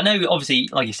absolutely. I know, obviously,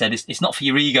 like you said, it's not for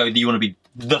your ego that you want to be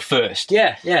the first.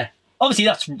 Yeah, yeah. Obviously,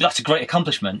 that's a great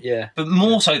accomplishment. Yeah. But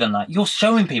more so than that, you're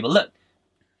showing people, look,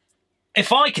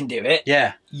 if I can do it,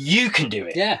 you can do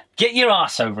it. Yeah. Get your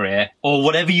ass over here, or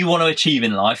whatever you want to achieve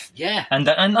in life. Yeah. And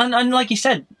like you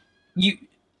said,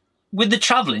 with the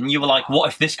travelling, you were like, what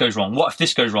if this goes wrong? What if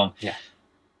this goes wrong? Yeah.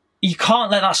 You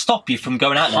can't let that stop you from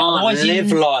going out there. Otherwise,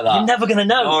 live like that. You're never going to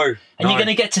know. No. And you're going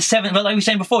to get to 70, but like we were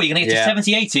saying before, you're going to get to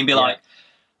 70, 80 and be like,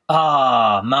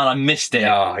 man, I missed it.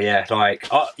 Oh, yeah.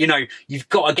 You've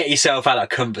got to get yourself out of that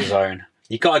comfort zone.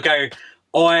 You've got to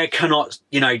go, I cannot,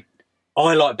 I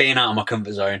like being out of my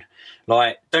comfort zone.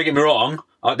 Don't get me wrong.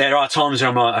 There are times where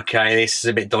I'm like, okay, this is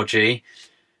a bit dodgy.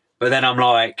 But then I'm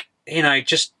like,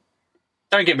 just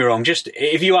don't get me wrong. Just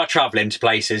if you are travelling to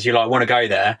places, you want to go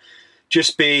there,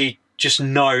 just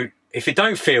know if it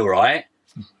don't feel right,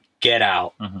 get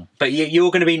out. But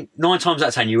you're going to be 9 times out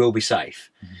of 10, you will be safe.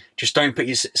 Just don't put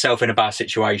yourself in a bad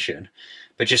situation.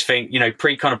 But just think,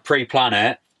 pre-plan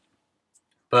it.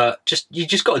 But you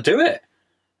just got to do it.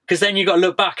 Because then you got to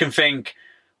look back and think,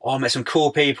 oh, I met some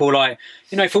cool people.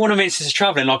 For one of the instances of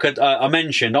travelling, I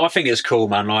mentioned, I think it's cool,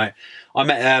 man. I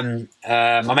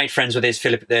made friends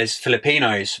with there's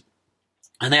Filipinos,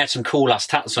 and they had some cool ass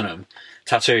tattoos on them.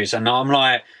 And I'm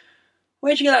like,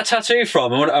 where'd you get that tattoo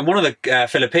from? And one of the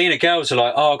Filipino girls are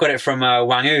like, oh, I got it from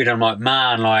Wangud. And I'm like,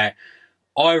 man, like,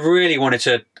 I really wanted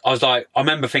to, I was like, I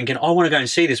remember thinking, I want to go and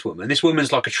see this woman. This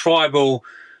woman's like a tribal,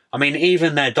 I mean,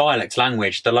 even their dialect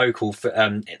language, the local,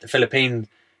 the Filipinos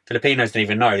didn't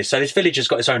even know. So this village has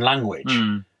got its own language.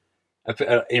 You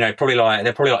know, probably like,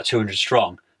 they're probably like 200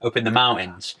 strong up in the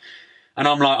mountains. And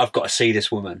I'm like, I've got to see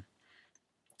this woman.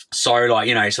 So like,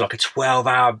 you know, it's like a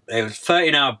 12-hour, it was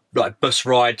 13-hour like bus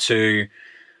ride to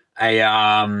a,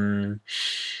 and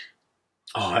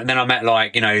then I met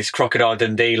like, you know, this Crocodile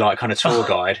Dundee like kind of tour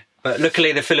guide. But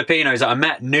luckily the Filipinos that I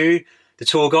met knew the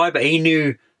tour guide, but he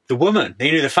knew the woman,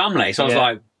 he knew the family. So I was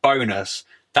like, bonus,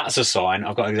 that's a sign,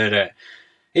 I've got to go do it.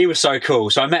 He was so cool.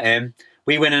 So I met him,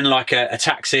 we went in like a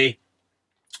taxi,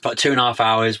 about 2.5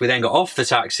 hours. We then got off the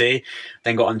taxi,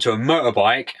 then got onto a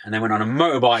motorbike, and then went on a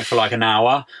motorbike for like an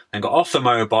hour, then got off the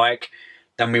motorbike.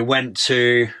 Then we went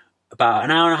to about an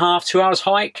hour and a half, 2 hours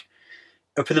hike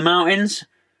up in the mountains.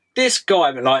 This guy,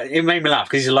 like, it made me laugh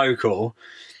because he's a local.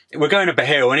 We're going up a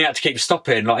hill and he had to keep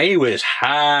stopping. Like, he was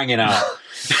hanging out.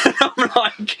 I'm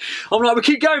like, we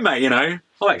keep going, mate, you know.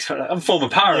 I'm former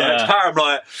para. I'm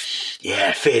like,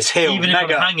 yeah, fierce hill. Even if I'm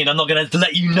hanging, I'm not going to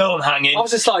let you know I'm hanging. I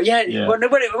was just like, it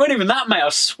wasn't even that, mate. I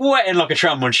was sweating like a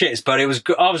tram on shits, but it was.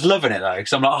 I was loving it though,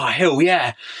 because I'm like, oh, hill,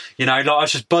 yeah. You know, like I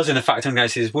was just buzzing the fact I'm going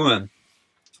to see this woman.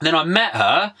 And then I met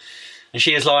her, and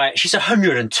she is like, she's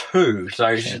 102,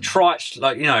 so she's a trite,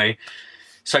 like, you know.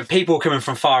 So people coming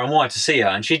from far and wide to see her,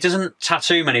 and she doesn't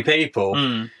tattoo many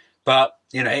people, but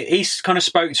you know, he kind of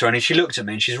spoke to her, and she looked at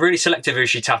me, and she's really selective who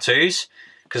she tattoos.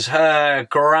 Because her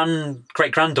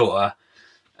great granddaughter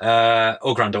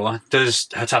or granddaughter does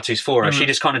her tattoos for her. She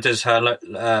just kind of does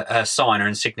her sign, her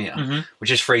insignia,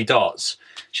 which is 3 dots.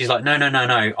 She's like, no,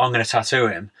 I'm going to tattoo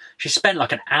him. She spent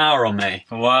like an hour on me.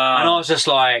 Wow. And I was just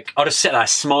like, I just sit there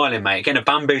smiling, mate, getting a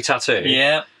bamboo tattoo.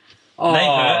 Yeah.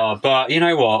 Oh, but you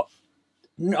know what?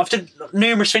 I've done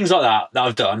numerous things like that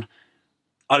I've done.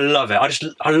 I love it.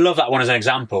 I love that one as an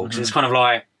example because it's kind of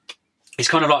like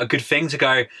a good thing to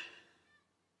go.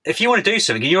 If you want to do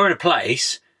something and you're in a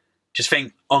place, just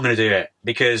think, I'm going to do it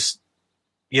because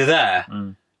you're there.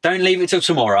 Don't leave it till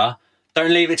tomorrow. Don't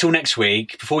leave it till next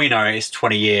week. Before you know it, it's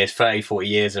 20 years, 30, 40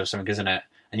 years or something, isn't it?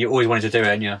 And you always wanted to do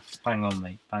it, and you. Bang on,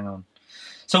 mate. Bang on.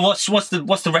 So what's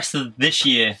the rest of this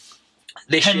year?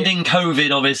 Pending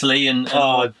COVID, obviously.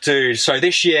 Oh, dude. So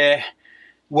this year,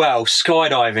 well,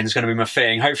 skydiving is going to be my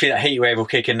thing. Hopefully that heat wave will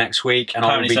kick in next week, and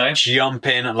I'll be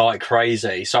jumping like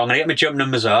crazy. So I'm going to get my jump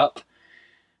numbers up.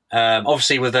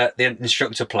 Obviously, with the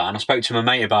instructor plan, I spoke to my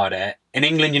mate about it. In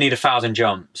England, you need 1,000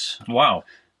 jumps. Wow.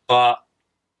 But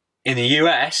in the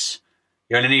US,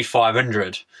 you only need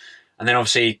 500. And then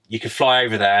obviously, you could fly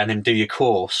over there and then do your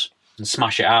course and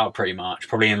smash it out pretty much,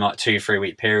 probably in like 2-3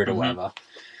 week period or whatever.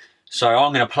 So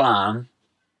I'm going to plan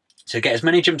to get as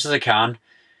many jumps as I can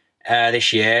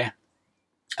this year,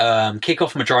 kick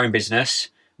off my drone business,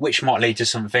 which might lead to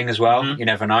something as well. You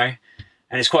never know.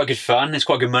 And it's quite good fun. It's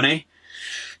quite good money.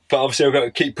 But obviously I've got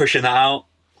to keep pushing that out.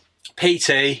 PT,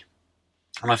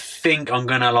 and I think I'm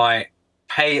going to like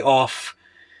pay off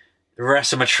the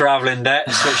rest of my travelling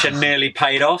debts, which are nearly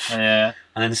paid off. Yeah.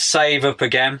 And then save up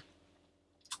again.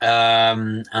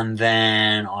 And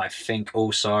then I think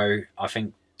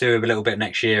do a little bit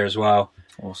next year as well.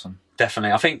 Awesome.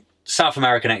 Definitely. I think South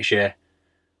America next year.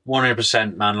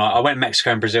 100%, man. Like I went to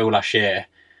Mexico and Brazil last year.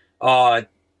 But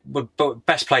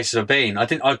best places I've been.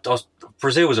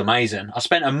 Brazil was amazing. I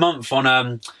spent a month on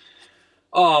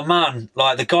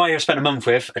like the guy who I spent a month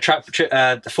with,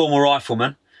 a former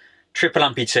rifleman, triple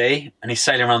amputee, and he's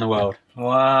sailing around the world.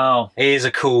 Wow. He is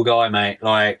a cool guy, mate.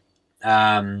 Like,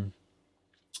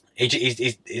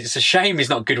 it's a shame he's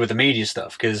not good with the media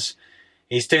stuff because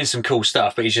he's doing some cool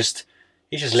stuff, but he's just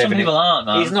living. Some people aren't,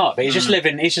 man. He's not, but he's just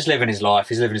living. He's just living his life.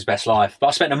 He's living his best life. But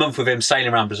I spent a month with him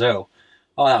sailing around Brazil.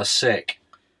 Oh, that was sick.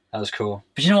 That was cool.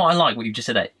 But you know what I like? What you just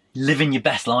said there? Living your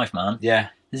best life, man. Yeah.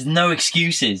 There's no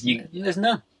excuses. There's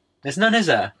none. There's none, is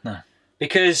there? No.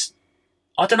 Because,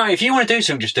 I don't know, if you want to do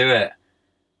something, just do it.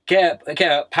 Get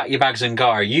up, pack your bags and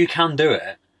go. You can do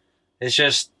it. It's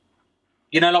just,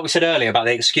 you know, like we said earlier about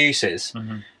the excuses.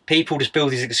 People just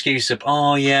build these excuses up.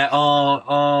 Oh, yeah,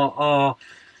 oh.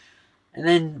 And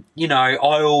then, you know,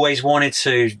 I always wanted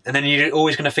to. And then you're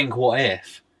always going to think, what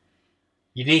if?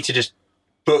 You need to just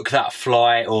book that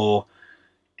flight or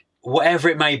whatever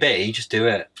it may be, just do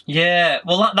it. Yeah,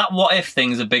 well, that what if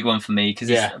thing's a big one for me because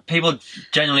people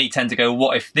generally tend to go,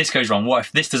 what if this goes wrong? What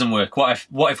if this doesn't work? What if?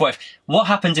 What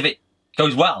happens if it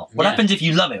goes well? What happens if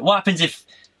you love it? What happens if...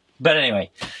 But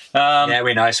anyway. Yeah,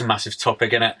 we know it's a massive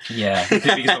topic, isn't it? Yeah, we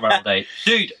can talk about all day.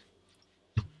 Dude,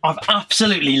 I've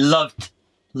absolutely loved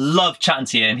Love chatting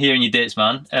to you and hearing your dates,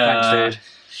 man. Thanks, dude.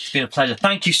 It's been a pleasure.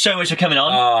 Thank you so much for coming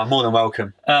on. Oh, more than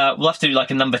welcome. We'll have to do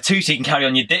like a number 2 so you can carry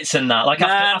on your dits and that. Like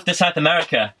after South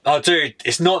America. Oh, dude,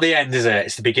 it's not the end, is it?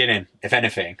 It's the beginning, if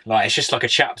anything. Like, it's just like a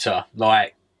chapter.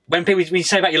 Like, when you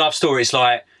say about your love story, it's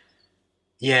like,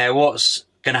 yeah, what's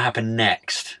going to happen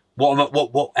next?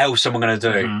 What else am I going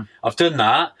to do? Mm-hmm. I've done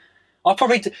that. I'll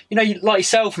probably, like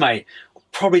yourself, mate,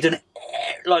 probably done,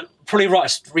 you could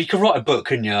write a book,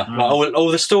 couldn't you? Mm. Like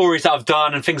all the stories that I've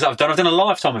done and things that I've done. I've done a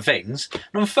lifetime of things,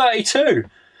 and I'm 32.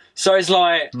 So it's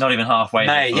like... Not even halfway.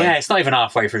 Mate, yeah, it's not even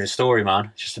halfway through the story,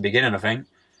 man. It's just the beginning, I think.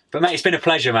 But, mate, it's been a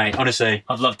pleasure, mate, honestly.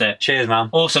 I've loved it. Cheers, man.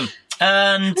 Awesome.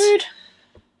 And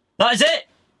that is it.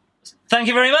 Thank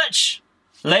you very much.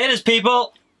 Laters,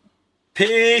 people.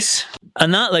 Peace.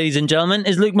 And that, ladies and gentlemen,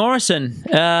 is Luke Morrison.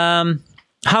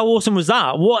 How awesome was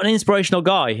that? What an inspirational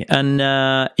guy.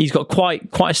 And he's got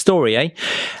quite a story, eh?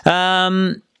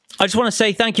 I just want to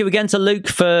say thank you again to Luke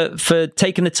for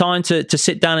taking the time to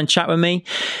sit down and chat with me.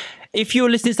 If you were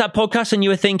listening to that podcast and you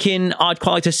were thinking, I'd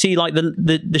quite like to see like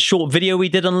the short video we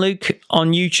did on Luke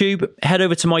on YouTube, head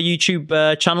over to my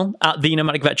YouTube channel at The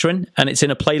Nomadic Veteran, and it's in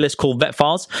a playlist called Vet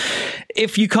Files.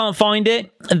 If you can't find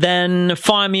it, then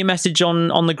fire me a message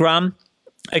on the gram.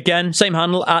 Again, same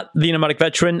handle at The Nomadic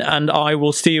Veteran, and I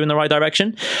will steer you in the right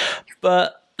direction.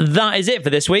 But that is it for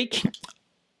this week.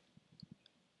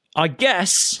 I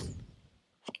guess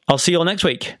I'll see you all next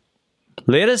week.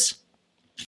 Laters.